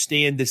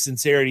understand the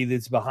sincerity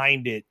that's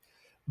behind it.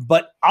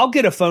 But I'll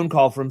get a phone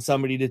call from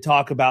somebody to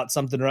talk about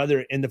something or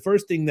other. And the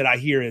first thing that I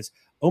hear is,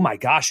 oh my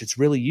gosh, it's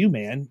really you,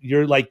 man.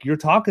 You're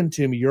talking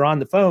to me. You're on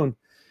the phone.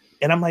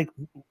 And I'm like,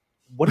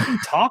 what are you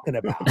talking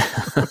about?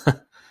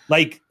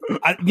 Like,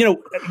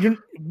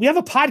 we have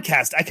a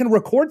podcast. I can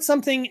record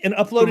something and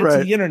upload it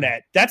to the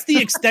internet. That's the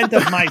extent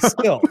of my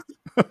skill,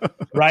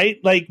 right?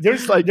 Like,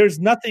 there's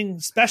nothing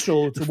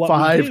special to what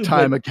we do.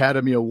 5-time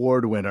Academy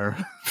Award winner.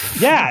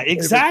 Yeah,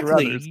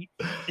 exactly.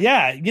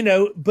 Yeah,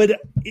 but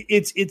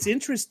it's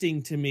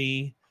interesting to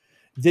me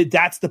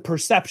that's the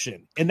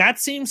perception, and that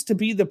seems to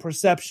be the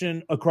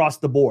perception across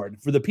the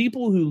board for the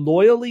people who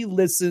loyally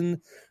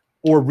listen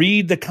or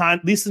read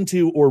listen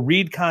to or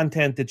read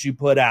content that you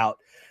put out.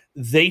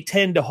 They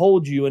tend to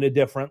hold you in a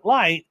different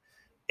light.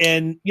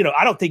 And,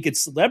 I don't think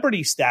it's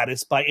celebrity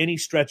status by any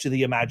stretch of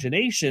the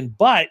imagination,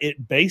 but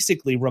it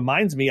basically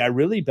reminds me I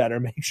really better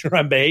make sure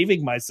I'm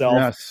behaving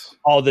myself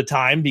all the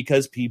time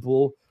because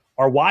people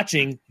are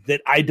watching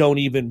that I don't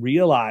even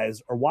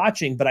realize are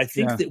watching. But I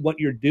think that what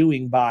you're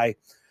doing by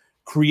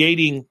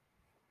creating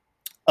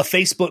a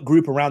Facebook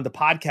group around the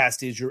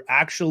podcast is you're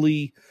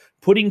actually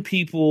putting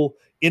people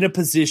in a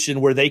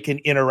position where they can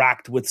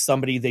interact with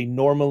somebody they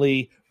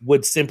normally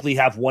would simply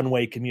have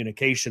one-way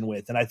communication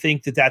with. And I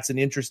think that that's an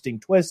interesting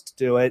twist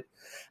to it.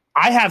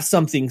 I have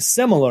something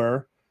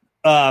similar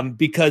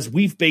because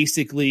we've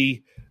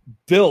basically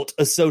built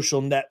a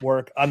social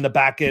network on the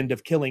back end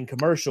of Killing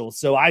Commercials.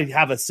 So I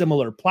have a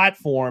similar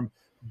platform,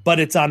 but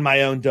it's on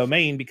my own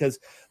domain because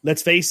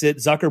let's face it,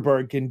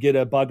 Zuckerberg can get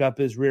a bug up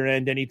his rear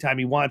end anytime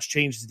he wants,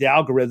 changes the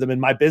algorithm, and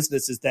my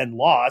business is then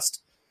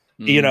lost.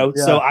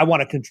 So I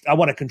want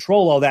to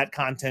control all that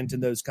content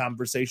in those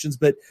conversations,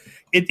 but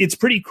it's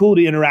pretty cool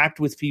to interact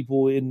with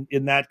people in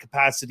that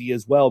capacity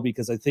as well,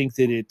 because I think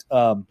that it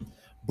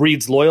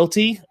breeds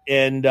loyalty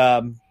and,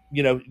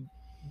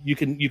 you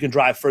can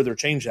drive further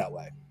change that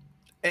way.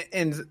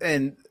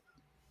 And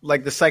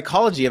like the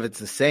psychology of it's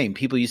the same.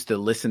 People used to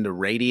listen to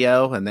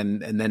radio and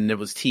then it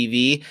was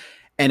TV,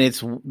 and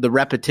it's the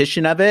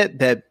repetition of it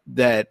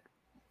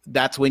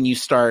that's when you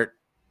start,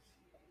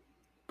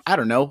 I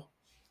don't know.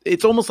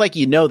 It's almost like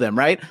them,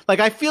 right? Like,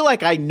 I feel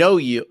like I know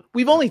you.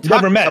 We've only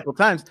talked a couple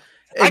times.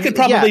 I could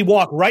probably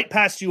walk right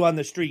past you on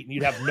the street and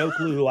you'd have no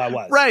clue who I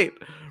was. Right.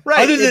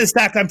 Other than the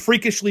fact I'm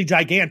freakishly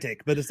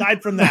gigantic, but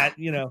aside from that,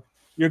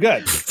 you're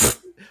good.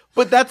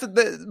 But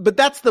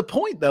that's the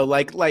point, though.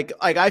 Like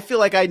I feel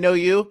like I know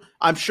you.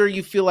 I'm sure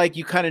you feel like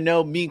you kind of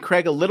know me and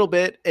Craig a little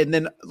bit, and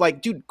then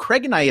dude,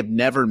 Craig and I have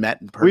never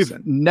met in person.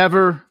 We've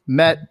never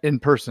met in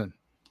person.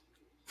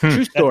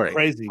 True story. That's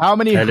crazy. How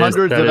many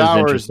hundreds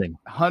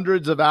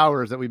of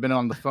hours that we've been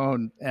on the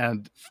phone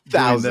and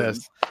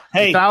thousands.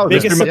 Hey,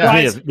 thousands. biggest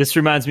surprise. This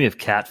reminds me of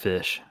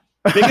Catfish.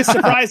 Biggest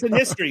surprise in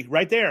history,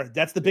 right there.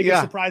 That's the biggest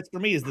surprise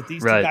for me is that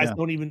these two guys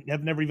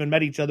have never even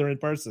met each other in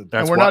person.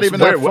 And we're not even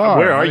that far.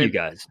 Where are you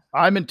guys?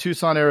 I'm in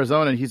Tucson,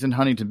 Arizona, and he's in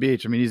Huntington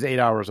Beach. I mean, he's 8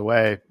 hours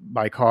away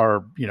by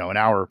car. An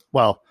hour.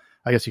 Well,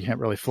 I guess you can't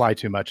really fly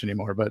too much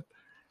anymore, but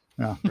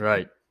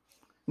right.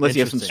 Unless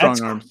you have some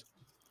strong arms.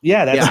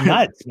 Yeah, that's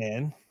nuts,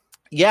 man.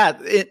 Yeah,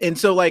 and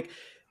so and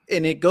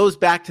it goes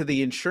back to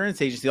the insurance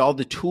agency, all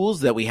the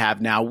tools that we have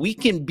now. We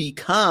can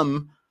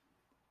become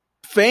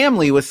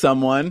family with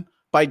someone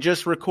by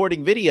just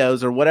recording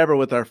videos or whatever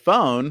with our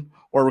phone,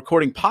 or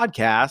recording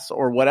podcasts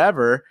or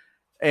whatever,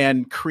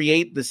 and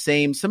create the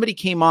same. Somebody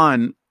came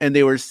on and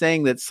they were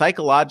saying that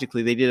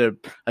psychologically they did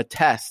a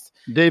test.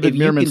 David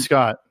Meerman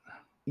Scott.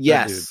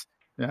 Yes.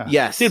 Yeah.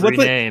 Yes. Dude, three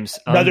names.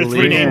 Another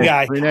 3-name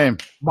guy. 3-name.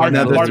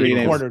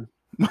 Martin Corner.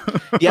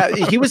 Yeah,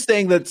 he was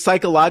saying that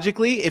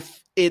psychologically,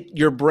 if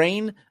your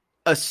brain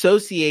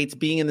associates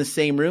being in the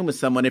same room with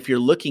someone, if you're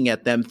looking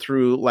at them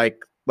through like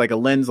a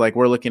lens, like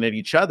we're looking at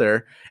each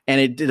other,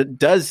 and it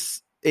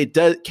does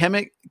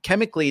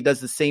chemically it does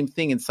the same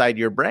thing inside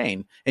your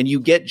brain, and you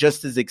get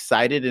just as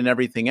excited and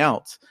everything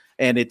else.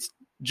 And it's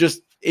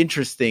just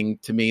interesting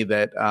to me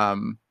that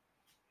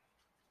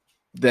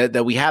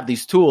that we have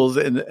these tools,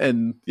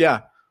 and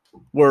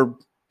we're.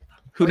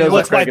 Who knows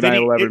what Craig and I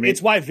will ever meet.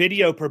 It's why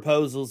video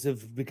proposals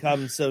have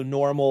become so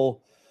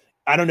normal.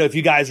 I don't know if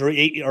you guys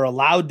are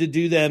allowed to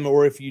do them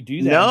or if you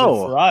do them.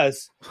 No. But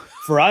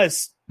for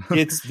us,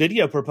 it's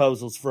video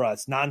proposals for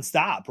us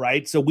nonstop,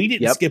 right? So we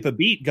didn't skip a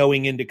beat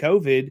going into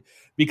COVID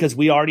because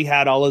we already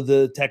had all of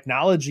the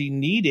technology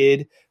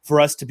needed for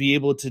us to be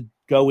able to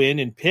go in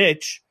and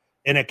pitch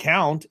an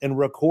account and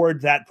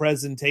record that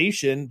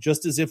presentation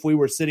just as if we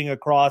were sitting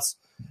across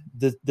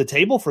the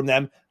table from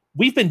them.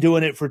 We've been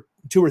doing it for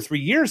 2 or 3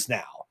 years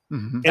now.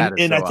 Mm-hmm.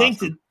 And I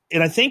think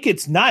I think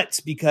it's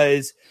nuts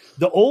because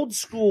the old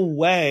school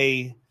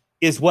way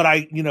is what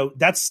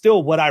that's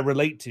still what I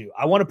relate to.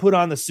 I want to put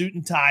on the suit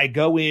and tie,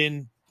 go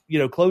in,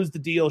 close the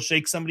deal,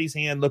 shake somebody's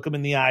hand, look them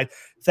in the eye,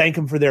 thank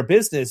them for their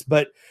business.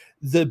 But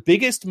the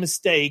biggest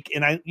mistake,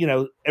 and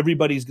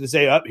everybody's going to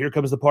say, here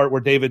comes the part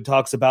where David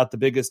talks about the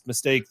biggest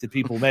mistake that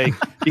people make,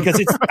 because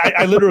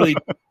I literally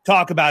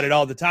talk about it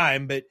all the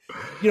time. But,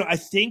 I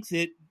think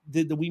that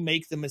that we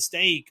make the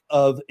mistake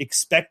of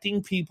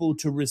expecting people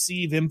to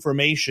receive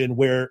information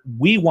where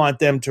we want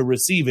them to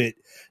receive it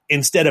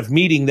instead of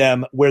meeting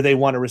them where they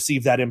want to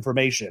receive that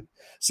information.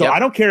 So I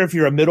don't care if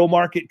you're a middle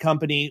market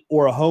company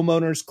or a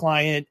homeowner's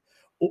client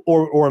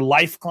or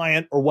life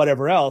client or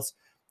whatever else.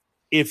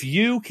 If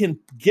you can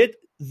get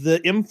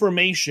the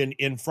information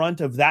in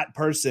front of that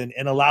person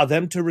and allow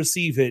them to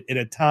receive it at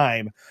a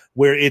time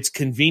where it's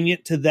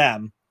convenient to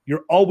them,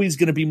 you're always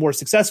going to be more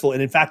successful.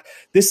 And in fact,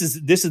 this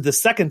is the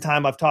second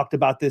time I've talked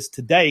about this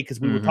today,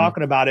 because we were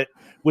talking about it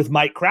with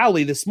Mike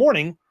Crowley this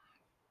morning.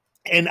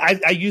 And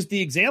I used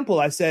the example.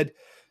 I said,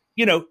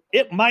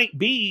 it might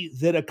be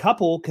that a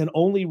couple can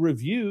only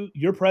review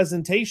your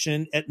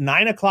presentation at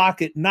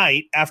 9:00 at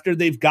night after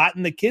they've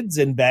gotten the kids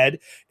in bed,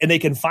 and they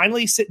can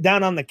finally sit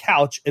down on the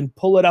couch and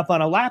pull it up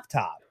on a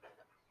laptop.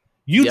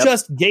 You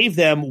just gave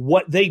them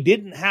what they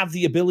didn't have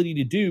the ability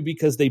to do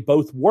because they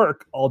both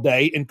work all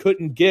day and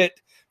couldn't get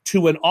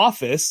to an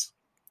office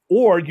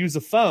or use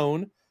a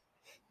phone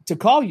to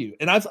call you.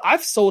 And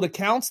I've sold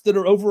accounts that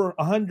are over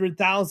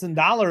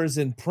 $100,000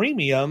 in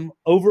premium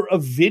over a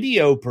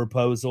video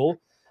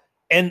proposal.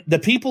 And the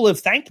people have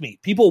thanked me.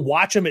 People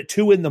watch them at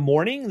 2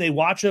 a.m. They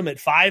watch them at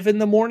 5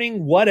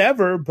 a.m,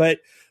 whatever, but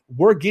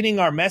we're getting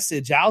our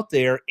message out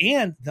there.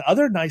 And the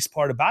other nice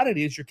part about it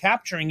is you're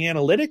capturing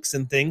analytics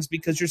and things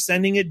because you're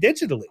sending it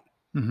digitally.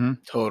 Mm-hmm.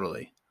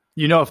 Totally.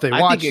 If they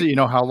watched it,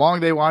 how long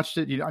they watched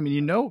it.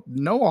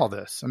 Know all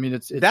this. I mean,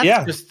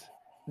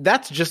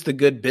 that's just a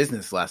good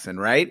business lesson,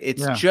 right?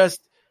 It's just,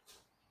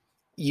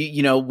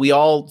 we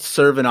all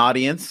serve an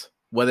audience,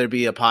 whether it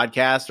be a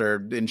podcast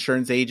or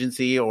insurance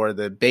agency or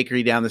the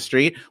bakery down the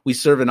street. We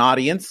serve an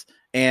audience,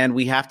 and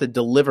we have to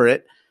deliver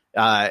it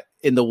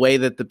in the way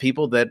that the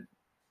people that,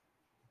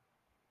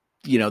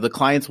 the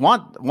clients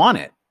want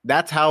it.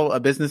 That's how a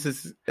business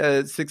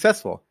is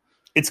successable.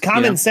 It's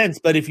common sense,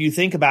 but if you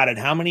think about it,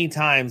 how many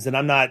times, and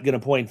I'm not going to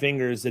point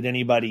fingers at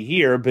anybody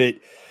here, but,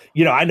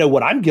 I know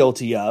what I'm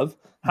guilty of.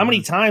 How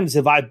many times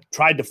have I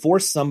tried to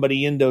force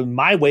somebody into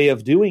my way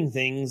of doing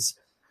things?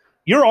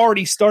 You're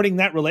already starting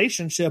that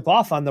relationship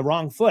off on the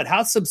wrong foot.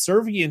 How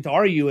subservient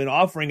are you in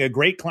offering a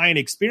great client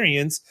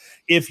experience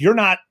if you're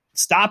not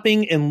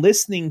stopping and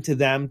listening to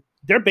them?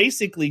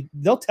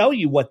 They'll tell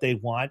you what they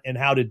want and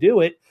how to do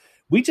it.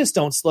 We just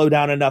don't slow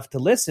down enough to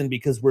listen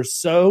because we're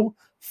so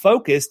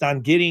focused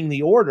on getting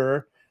the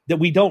order that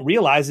we don't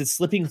realize it's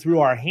slipping through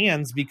our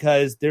hands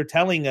because they're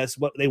telling us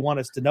what they want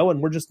us to know,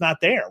 and we're just not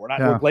there.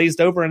 We're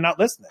glazed over and not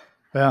listening.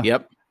 Yeah.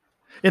 Yep.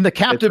 In the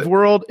captive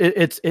world,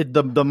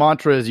 the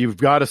mantra is you've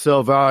got to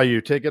sell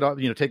value, take it off,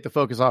 take the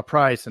focus off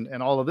price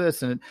and all of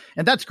this. And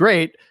that's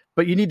great,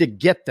 but you need to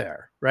get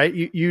there, right?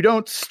 You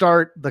don't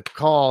start the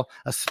call,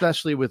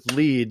 especially with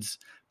leads,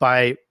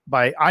 by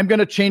I'm going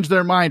to change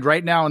their mind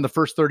right now in the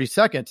first 30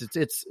 seconds.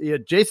 It's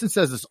Jason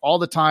says this all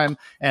the time,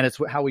 and it's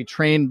how we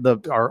train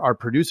our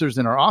producers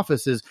in our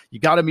offices. You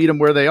got to meet them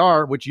where they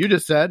are, which you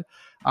just said,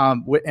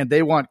 and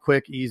they want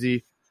quick,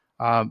 easy,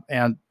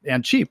 and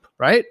cheap,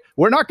 right?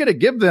 We're not going to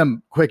give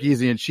them quick,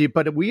 easy, and cheap,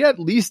 but we at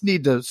least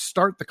need to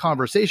start the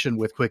conversation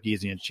with quick,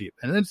 easy, and cheap,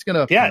 and then it's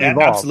going to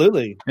evolve.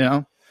 Absolutely.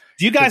 Do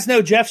you guys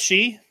know Jeff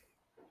Shee?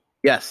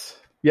 Yes.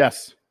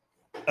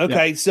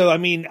 Okay, so I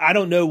mean, I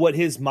don't know what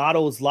his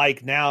model is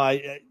like now.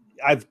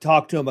 I've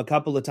talked to him a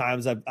couple of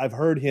times. I've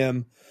heard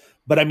him,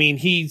 but I mean,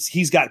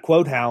 he's got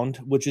Quote Hound,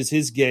 which is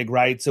his gig,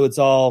 right? So it's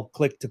all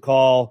click to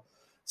call,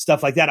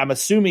 stuff like that. I'm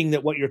assuming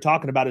that what you're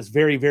talking about is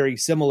very, very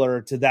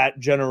similar to that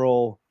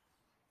general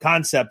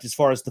concept as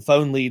far as the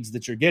phone leads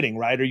that you're getting,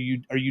 right? Are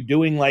you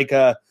doing like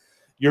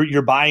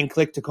you're buying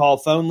click to call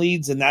phone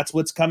leads and that's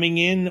what's coming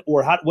in,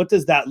 or what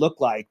does that look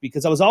like?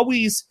 Because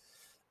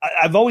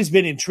I've always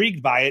been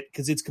intrigued by it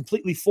because it's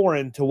completely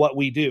foreign to what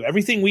we do.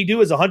 Everything we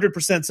do is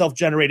 100%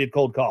 self-generated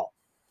cold call.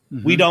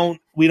 Mm-hmm.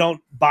 We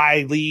don't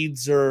buy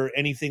leads or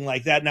anything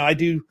like that. Now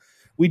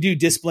we do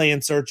display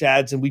and search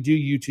ads, and we do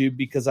YouTube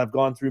because I've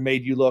gone through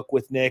Made You Look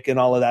with Nick and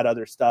all of that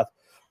other stuff.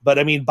 But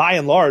I mean, by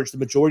and large, the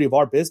majority of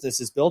our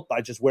business is built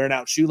by just wearing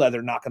out shoe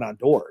leather, knocking on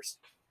doors.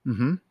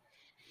 Mm-hmm.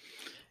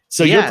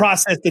 So your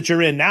process that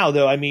you're in now,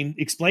 though, I mean,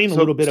 explain a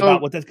little bit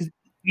about what that, because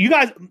you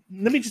guys,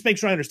 let me just make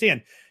sure I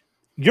understand.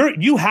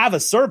 You have a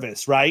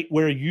service, right,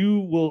 where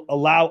you will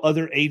allow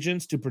other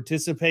agents to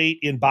participate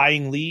in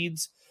buying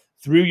leads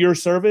through your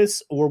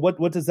service, or what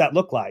does that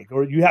look like?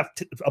 Or you have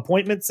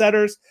appointment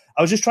setters?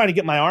 I was just trying to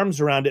get my arms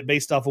around it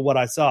based off of what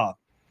I saw.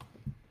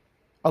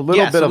 A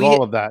little bit of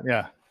all of that,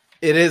 yeah.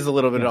 It is a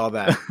little bit of all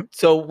that.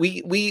 So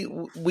we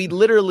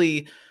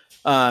literally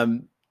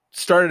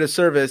started a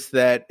service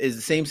that is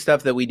the same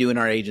stuff that we do in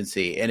our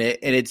agency, and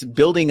it's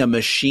building a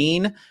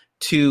machine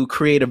to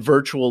create a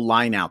virtual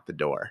line out the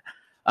door.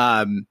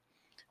 And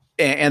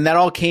that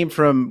all came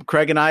from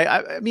Craig and I.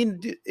 I mean,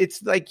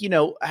 it's like,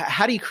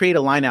 how do you create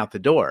a line out the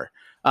door?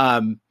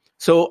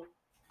 So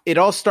it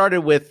all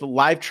started with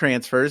live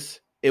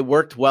transfers. It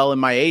worked well in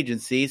my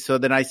agency. So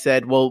then I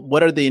said, well,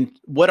 what are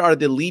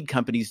the lead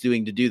companies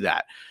doing to do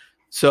that?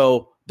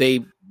 So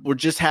they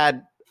just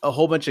had a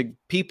whole bunch of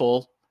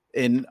people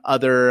in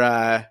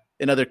other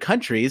in other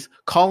countries,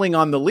 calling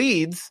on the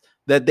leads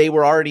that they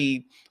were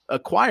already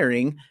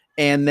acquiring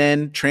and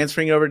then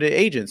transferring it over to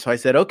agents. So I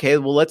said, okay,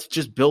 well, let's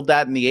just build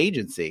that in the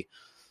agency.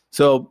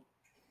 So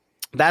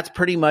that's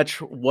pretty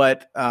much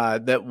what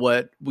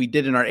we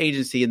did in our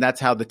agency, and that's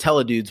how the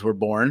Teledudes were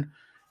born.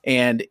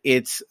 And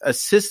it's a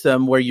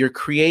system where you're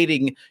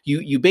creating,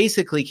 you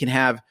basically can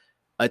have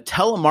a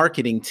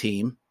telemarketing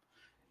team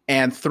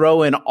and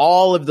throw in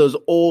all of those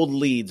old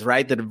leads,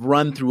 right, that have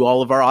run through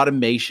all of our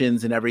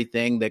automations and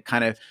everything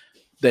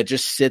that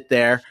just sit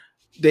there.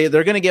 They're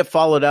going to get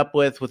followed up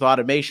with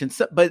automation,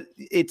 but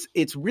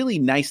it's really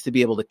nice to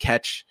be able to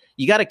catch.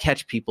 You got to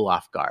catch people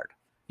off guard,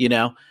 you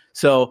know.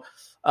 So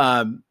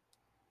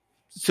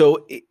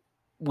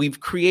we've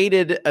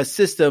created a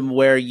system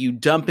where you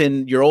dump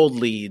in your old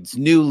leads,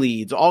 new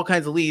leads, all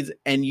kinds of leads,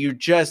 and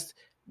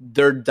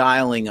they're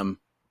dialing them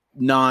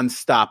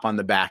nonstop on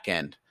the back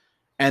end,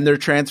 and they're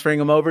transferring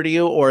them over to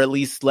you, or at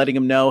least letting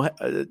them know,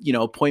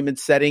 appointment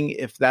setting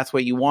if that's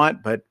what you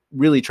want, but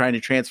really trying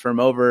to transfer them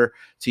over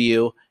to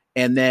you.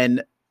 And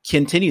then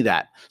continue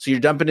that. So you're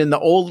dumping in the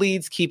old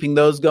leads, keeping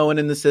those going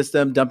in the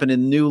system, dumping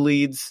in new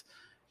leads.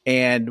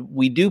 And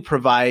we do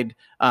provide,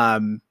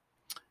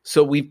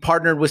 so we've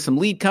partnered with some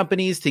lead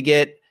companies to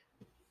get,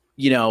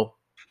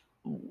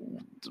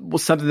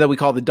 something that we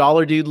call the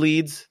dollar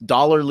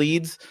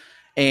leads,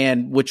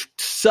 and which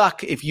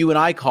suck if you and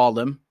I call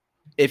them.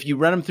 If you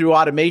run them through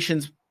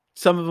automations,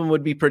 some of them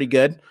would be pretty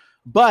good.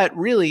 But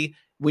really,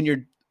 when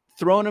you're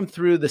throwing them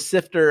through the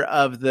sifter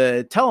of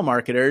the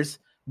telemarketers,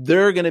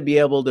 they're going to be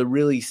able to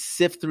really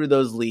sift through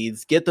those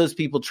leads, get those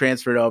people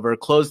transferred over,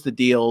 close the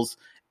deals,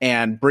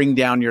 and bring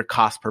down your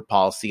cost per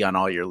policy on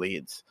all your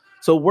leads.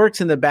 So it works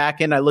in the back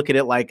end. I look at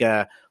it like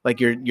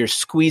you're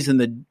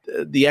squeezing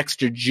the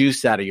extra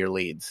juice out of your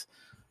leads.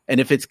 And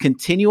if it's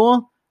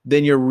continual,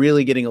 then you're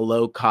really getting a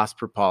low cost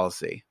per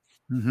policy.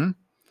 Mm-hmm.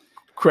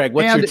 Craig,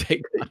 what's your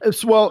take?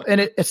 Well,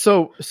 and it's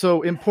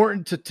so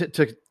important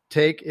to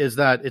take is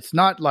that it's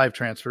not live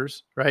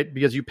transfers, right?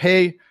 Because you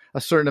pay a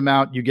certain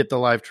amount, you get the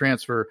live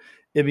transfer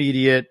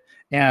immediate,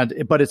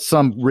 but it's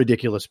some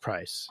ridiculous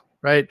price,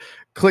 right?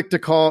 Click to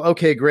call.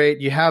 Okay,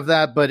 great. You have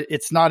that, but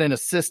it's not in a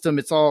system.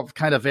 It's all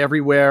kind of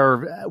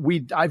everywhere.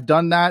 I've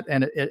done that,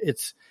 and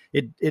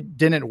it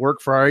didn't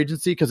work for our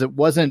agency because it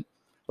wasn't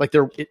like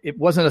it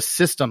wasn't a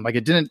system. Like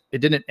it didn't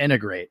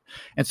integrate.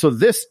 And so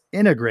this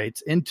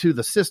integrates into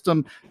the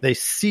system. They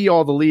see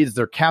all the leads,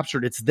 they're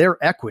captured. It's their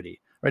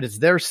equity. Right, it's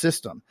their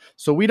system.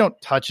 So we don't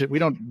touch it. We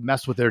don't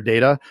mess with their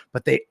data,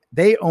 but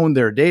they own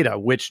their data,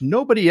 which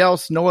nobody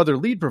else, no other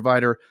lead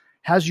provider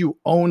has you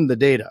own the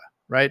data,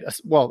 right?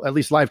 Well, at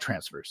least live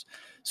transfers.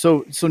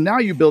 So now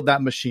you build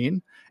that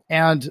machine.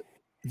 And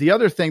the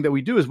other thing that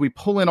we do is we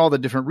pull in all the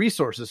different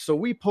resources. So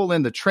we pull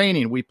in the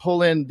training, we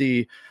pull in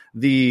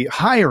the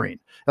hiring.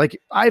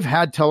 Like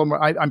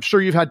I'm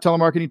sure you've had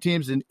telemarketing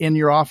teams in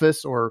your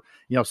office or,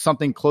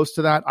 something close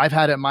to that. I've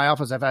had it in my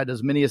office. I've had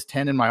as many as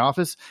 10 in my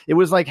office. It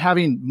was like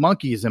having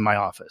monkeys in my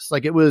office.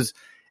 Like it was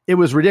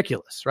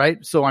ridiculous.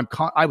 Right. So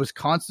I was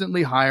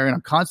constantly hiring.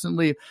 I'm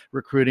constantly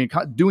recruiting,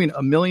 doing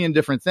a million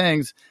different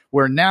things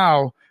where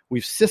now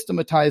we've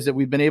systematized it.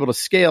 We've been able to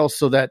scale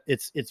so that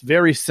it's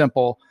very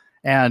simple,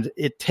 and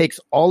it takes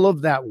all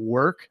of that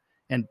work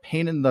and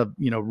pain in the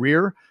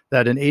rear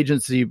that an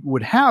agency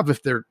would have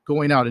if they're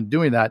going out and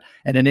doing that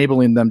and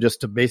enabling them just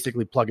to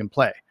basically plug and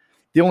play.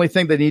 The only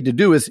thing they need to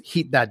do is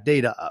heat that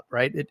data up,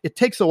 right? It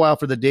takes a while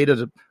for the data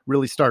to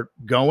really start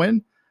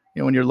going.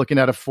 When you're looking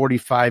at a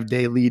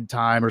 45-day lead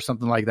time or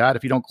something like that,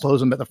 if you don't close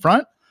them at the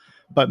front.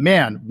 But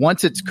man,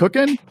 once it's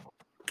cooking,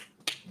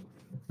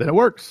 then it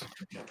works.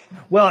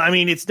 Well, I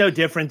mean, it's no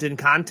different in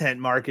content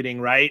marketing,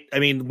 right? I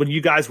mean, when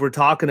you guys were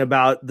talking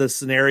about the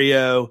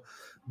scenario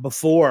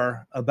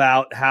before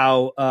about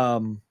how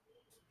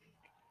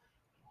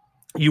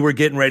you were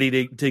getting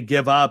ready to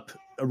give up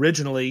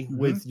originally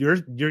with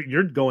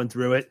you're going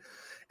through it.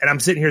 And I'm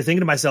sitting here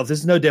thinking to myself, this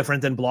is no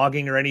different than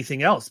blogging or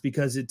anything else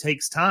because it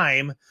takes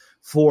time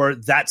for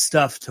that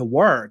stuff to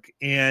work.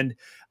 And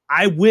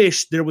I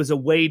wish there was a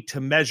way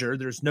to measure,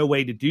 there's no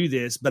way to do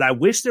this, but I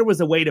wish there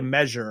was a way to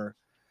measure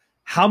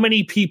how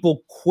many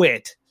people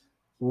quit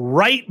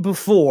right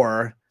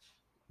before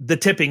the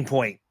tipping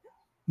point.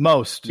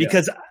 Most.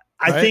 Because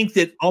I think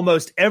that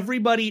almost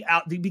everybody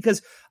out,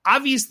 because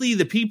obviously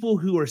the people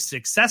who are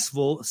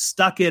successful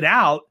stuck it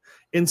out.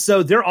 And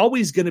so they're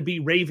always going to be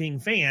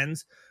raving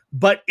fans,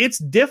 but it's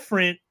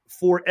different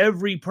for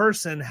every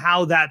person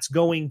how that's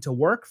going to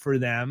work for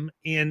them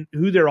and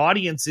who their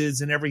audience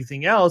is and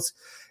everything else.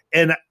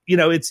 And,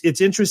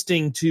 it's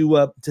interesting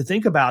to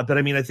think about, but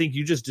I mean, I think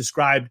you just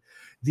described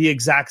the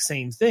exact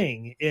same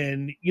thing.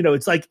 And,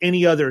 it's like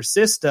any other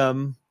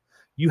system.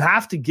 You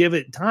have to give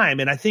it time.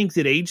 And I think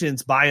that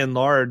agents, by and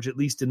large, at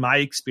least in my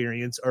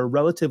experience, are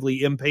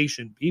relatively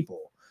impatient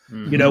people.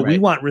 We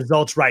want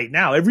results right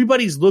now.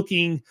 Everybody's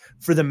looking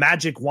for the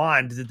magic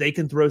wand that they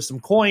can throw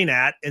some coin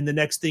at. And the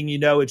next thing you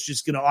know, it's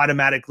just going to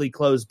automatically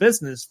close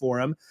business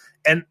for them.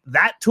 And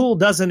that tool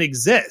doesn't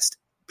exist,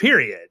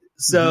 period.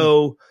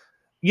 So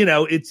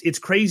it's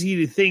crazy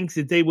to think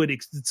that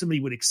that somebody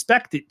would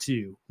expect it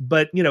to.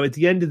 But, at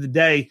the end of the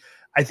day,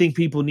 I think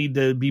people need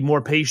to be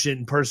more patient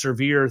and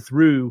persevere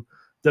through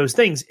those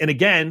things. And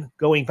again,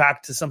 going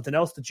back to something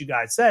else that you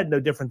guys said, no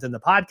different than the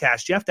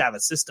podcast, you have to have a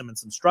system and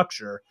some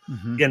structure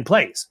in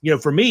place.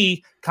 For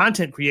me,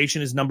 content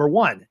creation is number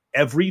one.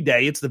 Every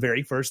day, it's the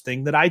very first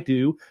thing that I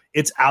do.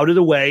 It's out of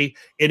the way.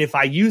 And if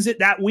I use it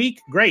that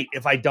week, great.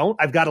 If I don't,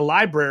 I've got a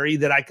library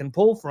that I can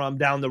pull from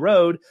down the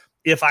road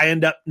if I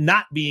end up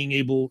not being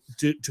able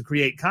to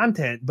create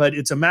content. But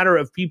it's a matter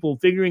of people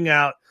figuring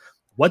out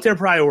what their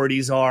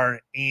priorities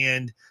are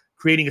and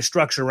creating a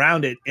structure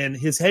around it. And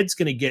his head's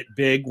going to get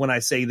big when I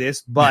say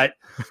this, but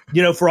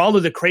for all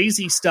of the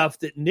crazy stuff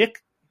that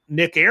Nick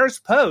Ayers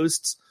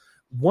posts,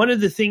 one of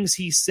the things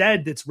he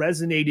said that's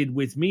resonated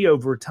with me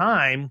over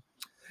time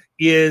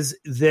is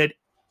that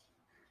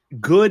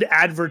good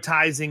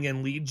advertising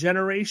and lead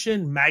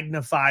generation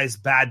magnifies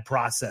bad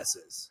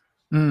processes.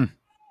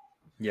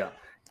 Yeah.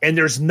 And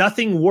there's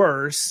nothing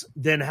worse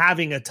than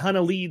having a ton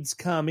of leads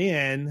come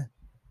in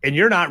and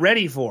you're not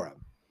ready for them.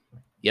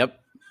 Yep.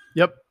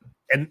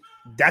 And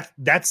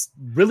that's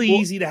really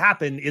easy to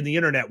happen in the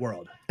internet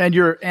world. And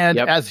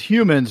as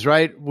humans,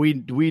 right? We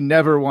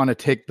never want to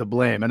take the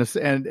blame,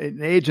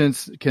 and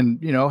agents can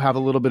have a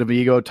little bit of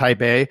ego,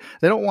 type A.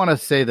 They don't want to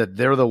say that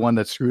they're the one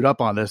that screwed up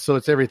on this, so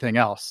it's everything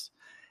else.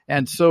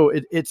 And so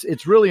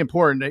it's really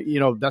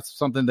important. That's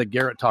something that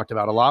Garrett talked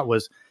about a lot.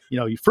 Was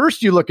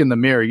first you look in the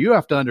mirror. You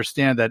have to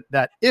understand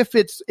that if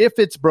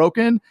it's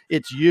broken,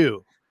 it's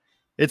you.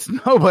 It's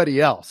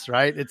nobody else,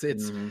 right?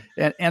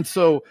 And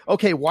so,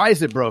 okay, why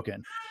is it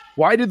broken?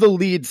 Why do the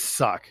leads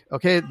suck?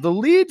 Okay, the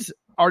leads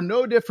are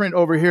no different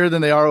over here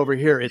than they are over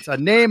here. It's a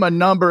name, a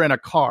number, and a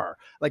car.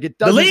 Like it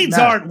doesn't. The leads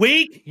matter. aren't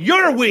weak.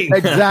 You're weak.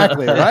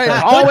 Exactly, right?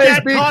 Always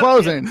be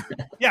closing.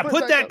 Yeah,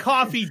 put that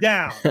coffee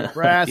down.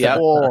 Brass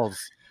balls.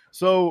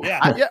 So,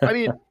 I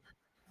mean,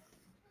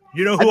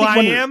 you know who I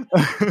am?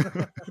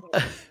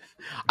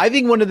 I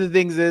think one of the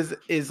things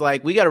is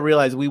like we got to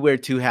realize we wear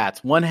two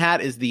hats. One hat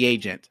is the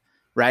agent,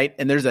 right?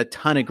 And there's a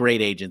ton of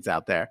great agents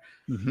out there.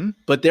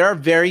 But there are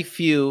very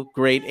few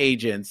great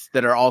agents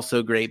that are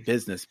also great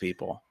business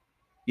people.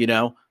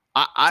 I'm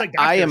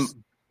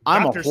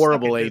a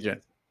horrible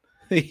agent.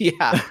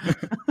 Yeah.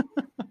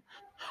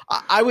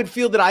 I would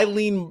feel that I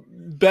lean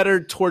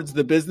better towards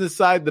the business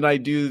side than I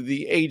do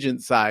the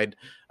agent side.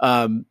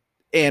 And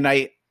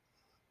I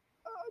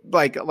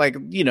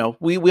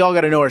we all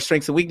got to know our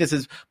strengths and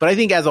weaknesses, but I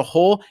think as a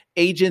whole,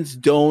 agents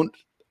don't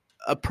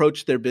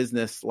approach their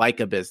business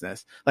like a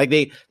business.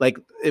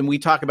 And we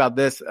talk about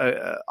this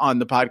on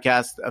the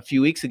podcast a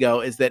few weeks ago,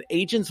 is that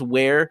agents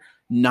wear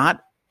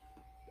not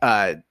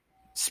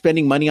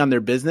spending money on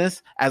their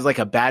business as like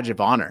a badge of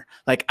honor.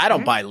 Like, I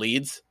don't buy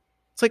leads.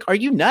 It's like, are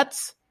you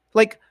nuts?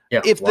 Like,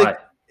 if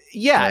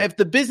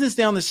the business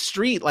down the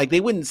street, like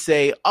they wouldn't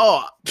say,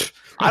 oh,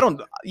 I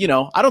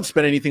don't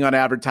spend anything on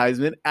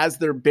advertisement, as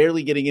they're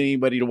barely getting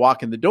anybody to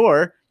walk in the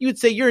door. You would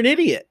say you're an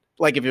idiot.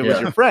 Like if it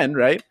was your friend,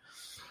 right?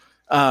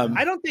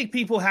 I don't think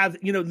people have,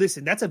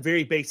 listen, that's a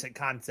very basic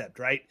concept,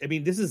 right? I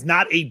mean, this is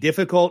not a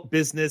difficult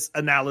business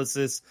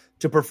analysis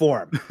to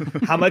perform.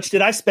 How much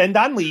did I spend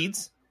on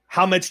leads?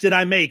 How much did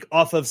I make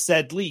off of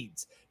said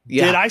leads?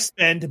 Yeah. Did I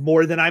spend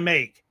more than I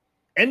make?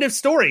 End of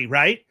story,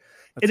 right?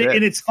 And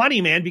it's funny,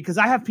 man, because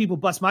I have people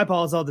bust my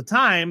balls all the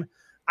time.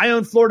 I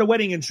own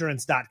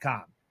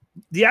FloridaWeddingInsurance.com.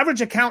 The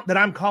average account that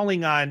I'm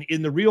calling on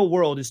in the real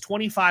world is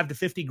 25 to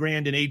 50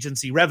 grand in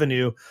agency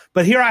revenue.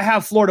 But here I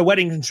have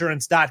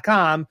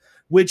FloridaWeddingInsurance.com,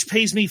 which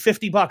pays me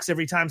 $50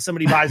 every time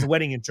somebody buys a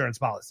wedding insurance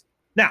policy.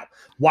 Now,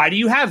 why do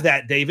you have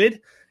that,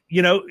 David?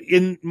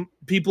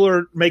 People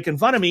are making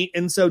fun of me.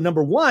 And so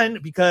number one,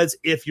 because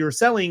if you're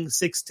selling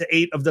 6 to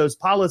 8 of those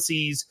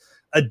policies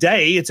a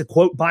day, it's a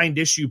quote bind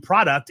issue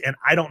product and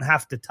I don't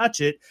have to touch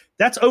it.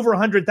 That's over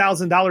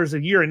 $100,000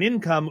 a year in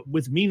income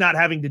with me not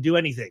having to do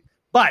anything.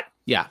 But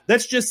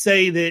let's just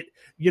say that,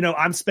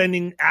 I'm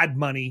spending ad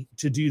money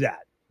to do that,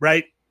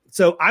 right?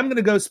 So I'm going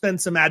to go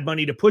spend some ad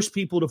money to push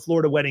people to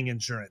Florida Wedding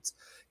Insurance.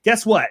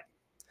 Guess what?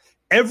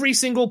 Every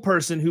single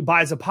person who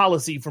buys a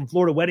policy from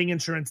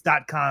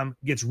FloridaWeddingInsurance.com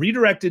gets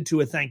redirected to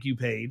a thank you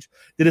page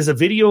that is a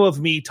video of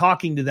me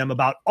talking to them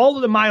about all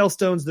of the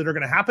milestones that are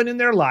going to happen in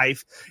their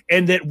life,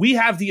 and that we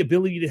have the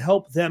ability to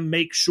help them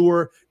make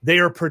sure they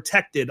are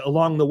protected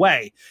along the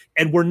way.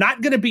 And we're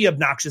not going to be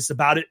obnoxious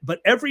about it,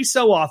 but every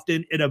so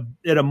often at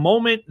a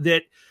moment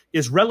that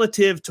is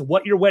relative to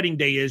what your wedding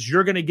day is,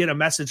 you're going to get a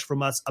message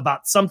from us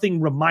about something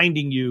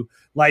reminding you,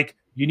 like,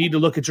 you need to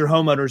look at your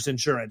homeowner's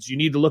insurance. You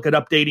need to look at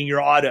updating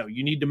your auto.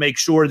 You need to make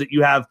sure that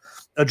you have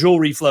a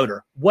jewelry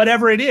floater,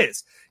 whatever it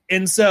is.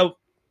 And so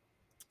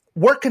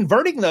we're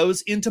converting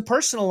those into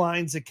personal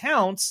lines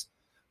accounts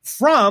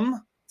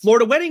from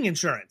Florida Wedding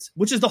Insurance,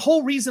 which is the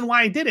whole reason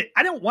why I did it.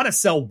 I don't want to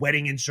sell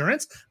wedding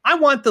insurance. I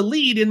want the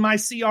lead in my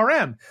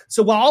CRM.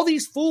 So while all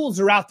these fools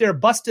are out there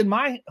busting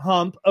my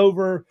hump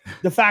over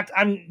the fact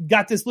I'm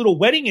got this little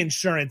wedding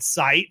insurance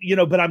site,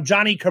 but I'm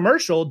Johnny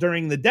Commercial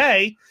during the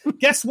day,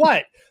 guess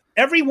what?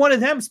 Every one of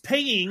them's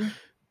paying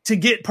to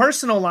get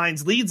personal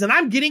lines leads, and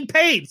I'm getting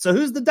paid. So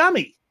who's the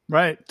dummy?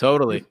 Right.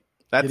 Totally.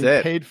 That's Getting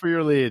it. Paid for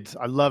your leads.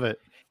 I love it.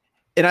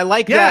 And I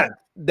like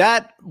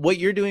that what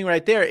you're doing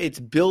right there. It's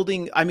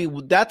building. I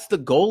mean, that's the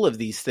goal of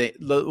these things,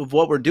 of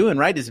what we're doing,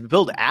 right? Is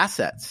build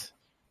assets.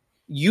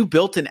 You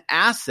built an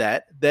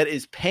asset that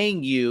is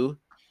paying you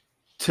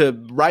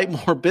to write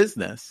more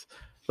business.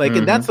 Like,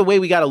 and that's the way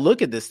we got to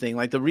look at this thing.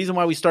 Like, the reason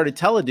why we started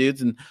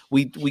Teledudes and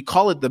we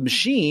call it the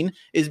machine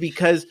is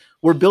because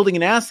we're building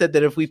an asset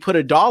that if we put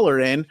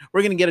 $1 in,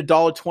 we're going to get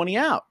 $1.20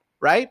 out,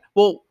 right?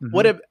 Well,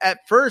 what if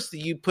at first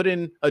you put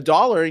in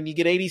 $1 and you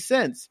get 80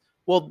 cents?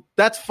 Well,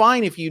 that's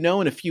fine if you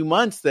know in a few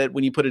months that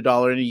when you put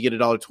 $1 in, you get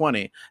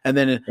 $1.20. And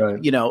then,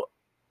 you know,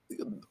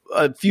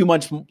 a few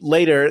months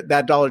later,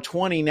 that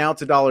 $1.20, now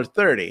it's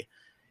 $1.30.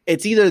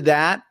 It's either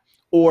that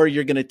or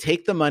you're going to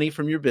take the money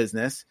from your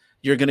business.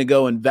 You're going to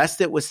go invest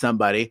it with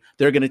somebody.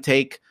 They're going to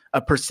take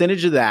a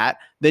percentage of that.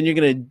 Then you're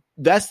going to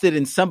invest it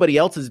in somebody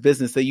else's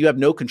business that you have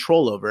no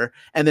control over.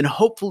 And then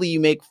hopefully you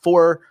make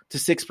 4 to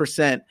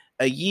 6%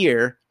 a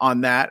year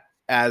on that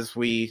as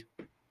we,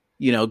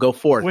 you know, go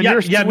forth.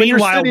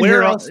 Meanwhile,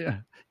 where else?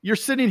 You're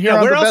sitting here.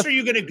 Where else are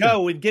you going to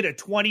go and get a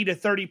 20 to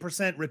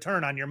 30%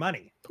 return on your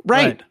money?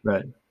 Right.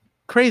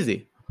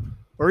 Crazy.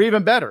 Or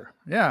even better.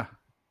 Yeah.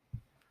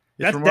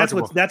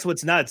 That's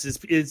what's nuts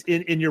is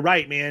and you're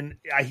right, man.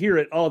 I hear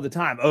it all the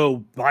time. Oh,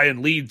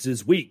 buying leads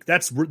is weak.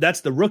 That's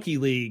the rookie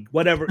league,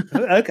 whatever.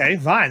 Okay,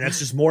 fine. That's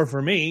just more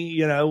for me,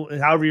 you know,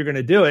 however you're going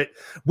to do it.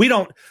 We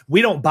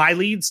don't buy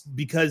leads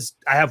because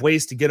I have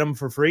ways to get them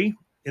for free.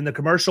 In the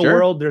commercial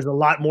world, there's a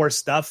lot more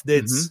stuff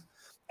that's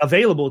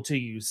available to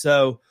you.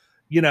 So,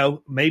 you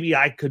know, maybe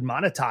I could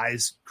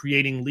monetize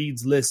creating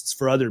leads lists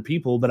for other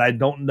people, but I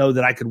don't know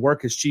that I could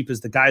work as cheap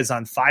as the guys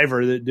on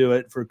Fiverr that do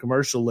it for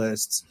commercial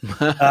lists.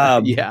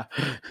 Yeah.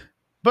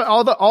 But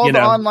all the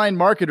online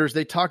marketers,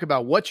 they talk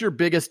about what's your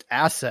biggest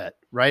asset,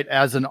 right?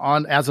 As a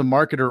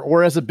marketer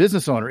or as a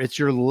business owner, it's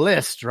your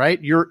list,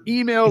 right? Your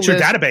email list. Your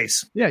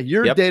database. Yeah.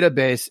 Your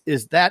database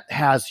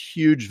has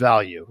huge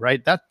value,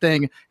 right? That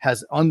thing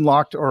has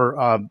unlocked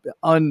or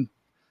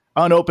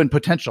unopened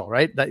potential,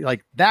 right?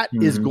 That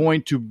is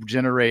going to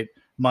generate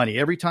money.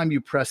 Every time you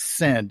press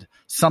send,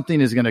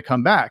 something is going to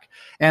come back.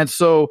 And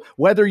so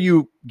whether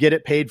you get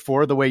it paid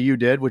for the way you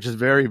did, which is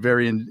very,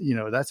 very, you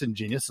know, that's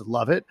ingenious. I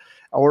love it.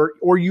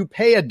 Or you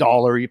pay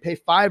 $1, you pay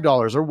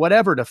 $5 or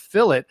whatever to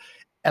fill it.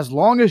 As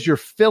long as you're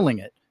filling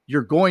it,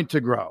 you're going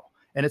to grow.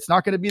 And it's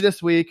not going to be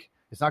this week.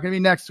 It's not going to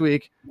be next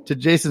week, to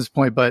Jason's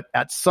point, but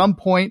at some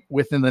point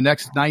within the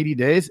next 90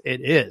 days,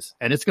 it is.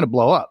 And it's going to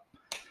blow up.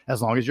 As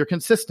long as you're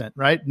consistent,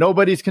 right?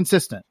 Nobody's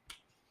consistent.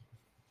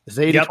 It's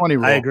 80-20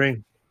 rule.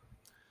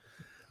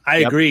 I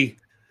agree.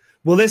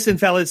 Well, listen,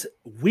 fellas,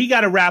 we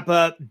got to wrap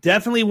up.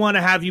 Definitely want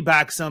to have you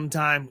back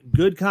sometime.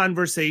 Good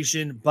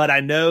conversation, but I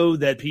know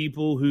that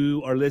people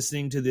who are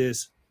listening to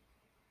this,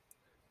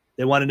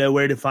 they want to know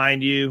where to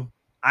find you.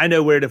 I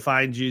know where to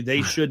find you.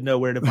 They should know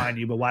where to find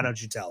you, but why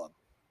don't you tell them?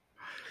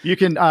 You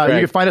can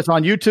find us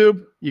on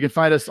YouTube. You can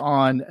find us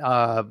on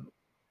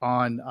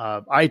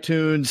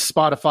iTunes,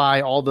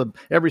 Spotify,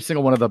 every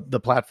single one of the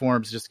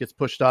platforms just gets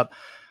pushed up.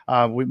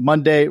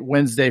 Monday,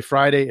 Wednesday,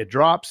 Friday, it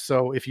drops.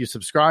 So if you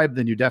subscribe,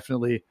 then you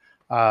definitely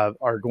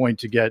are going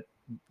to get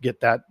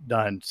that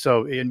done.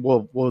 So and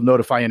we'll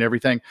notify you and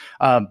everything.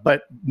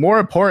 But more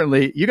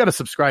importantly, you got to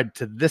subscribe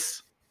to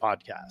this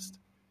podcast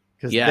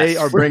because they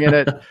are bringing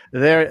it.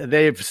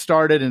 They've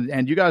started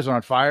and you guys are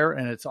on fire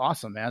and it's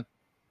awesome, man.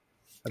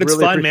 It's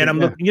really fun, man. I'm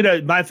looking, you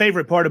know, my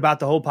favorite part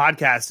about the whole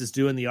podcast is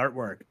doing the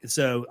artwork.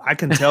 So I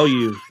can tell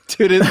you,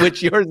 dude,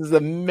 which yours is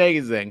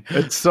amazing.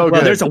 It's so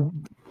good.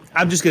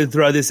 I'm just going to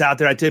throw this out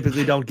there. I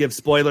typically don't give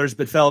spoilers,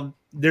 but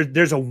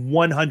there's a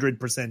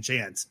 100%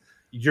 chance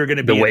you're going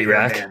to be the weight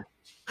rack.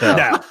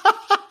 No.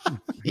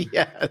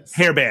 Yes.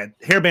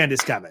 Hairband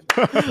is coming.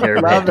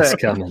 Hairband is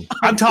coming.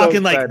 I'm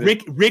talking like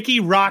Ricky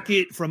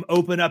Rocket from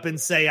Open Up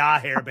and Say Ah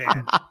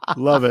hairband.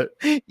 Love it.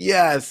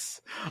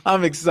 Yes.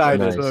 I'm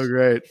excited. Nice. So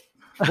great.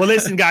 Well,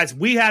 listen, guys,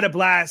 we had a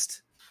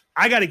blast.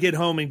 I got to get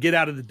home and get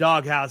out of the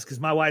doghouse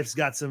because my wife's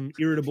got some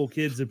irritable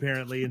kids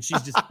apparently, and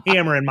she's just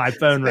hammering my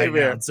phone right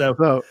now.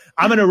 So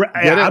I'm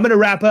gonna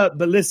wrap up.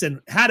 But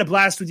listen, had a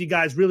blast with you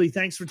guys. Really,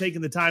 thanks for taking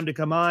the time to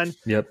come on.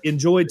 Yep,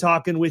 enjoyed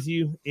talking with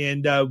you,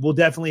 and we'll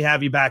definitely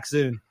have you back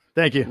soon.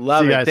 Thank you.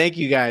 Love it. Thank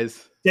you,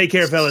 guys. Take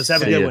care, fellas.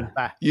 Have a good one.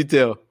 Bye. You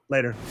too.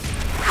 Later.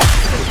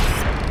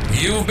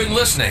 You've been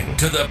listening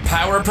to the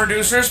Power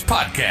Producers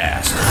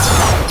Podcast.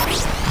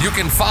 You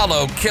can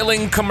follow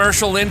Killing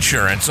Commercial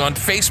Insurance on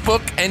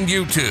Facebook and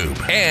YouTube.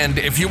 And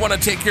if you want to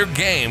take your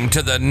game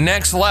to the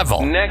next level,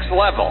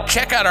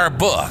 check out our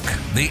book,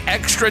 The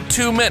Extra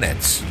 2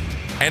 Minutes,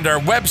 and our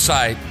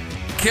website,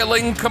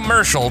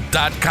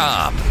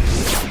 killingcommercial.com.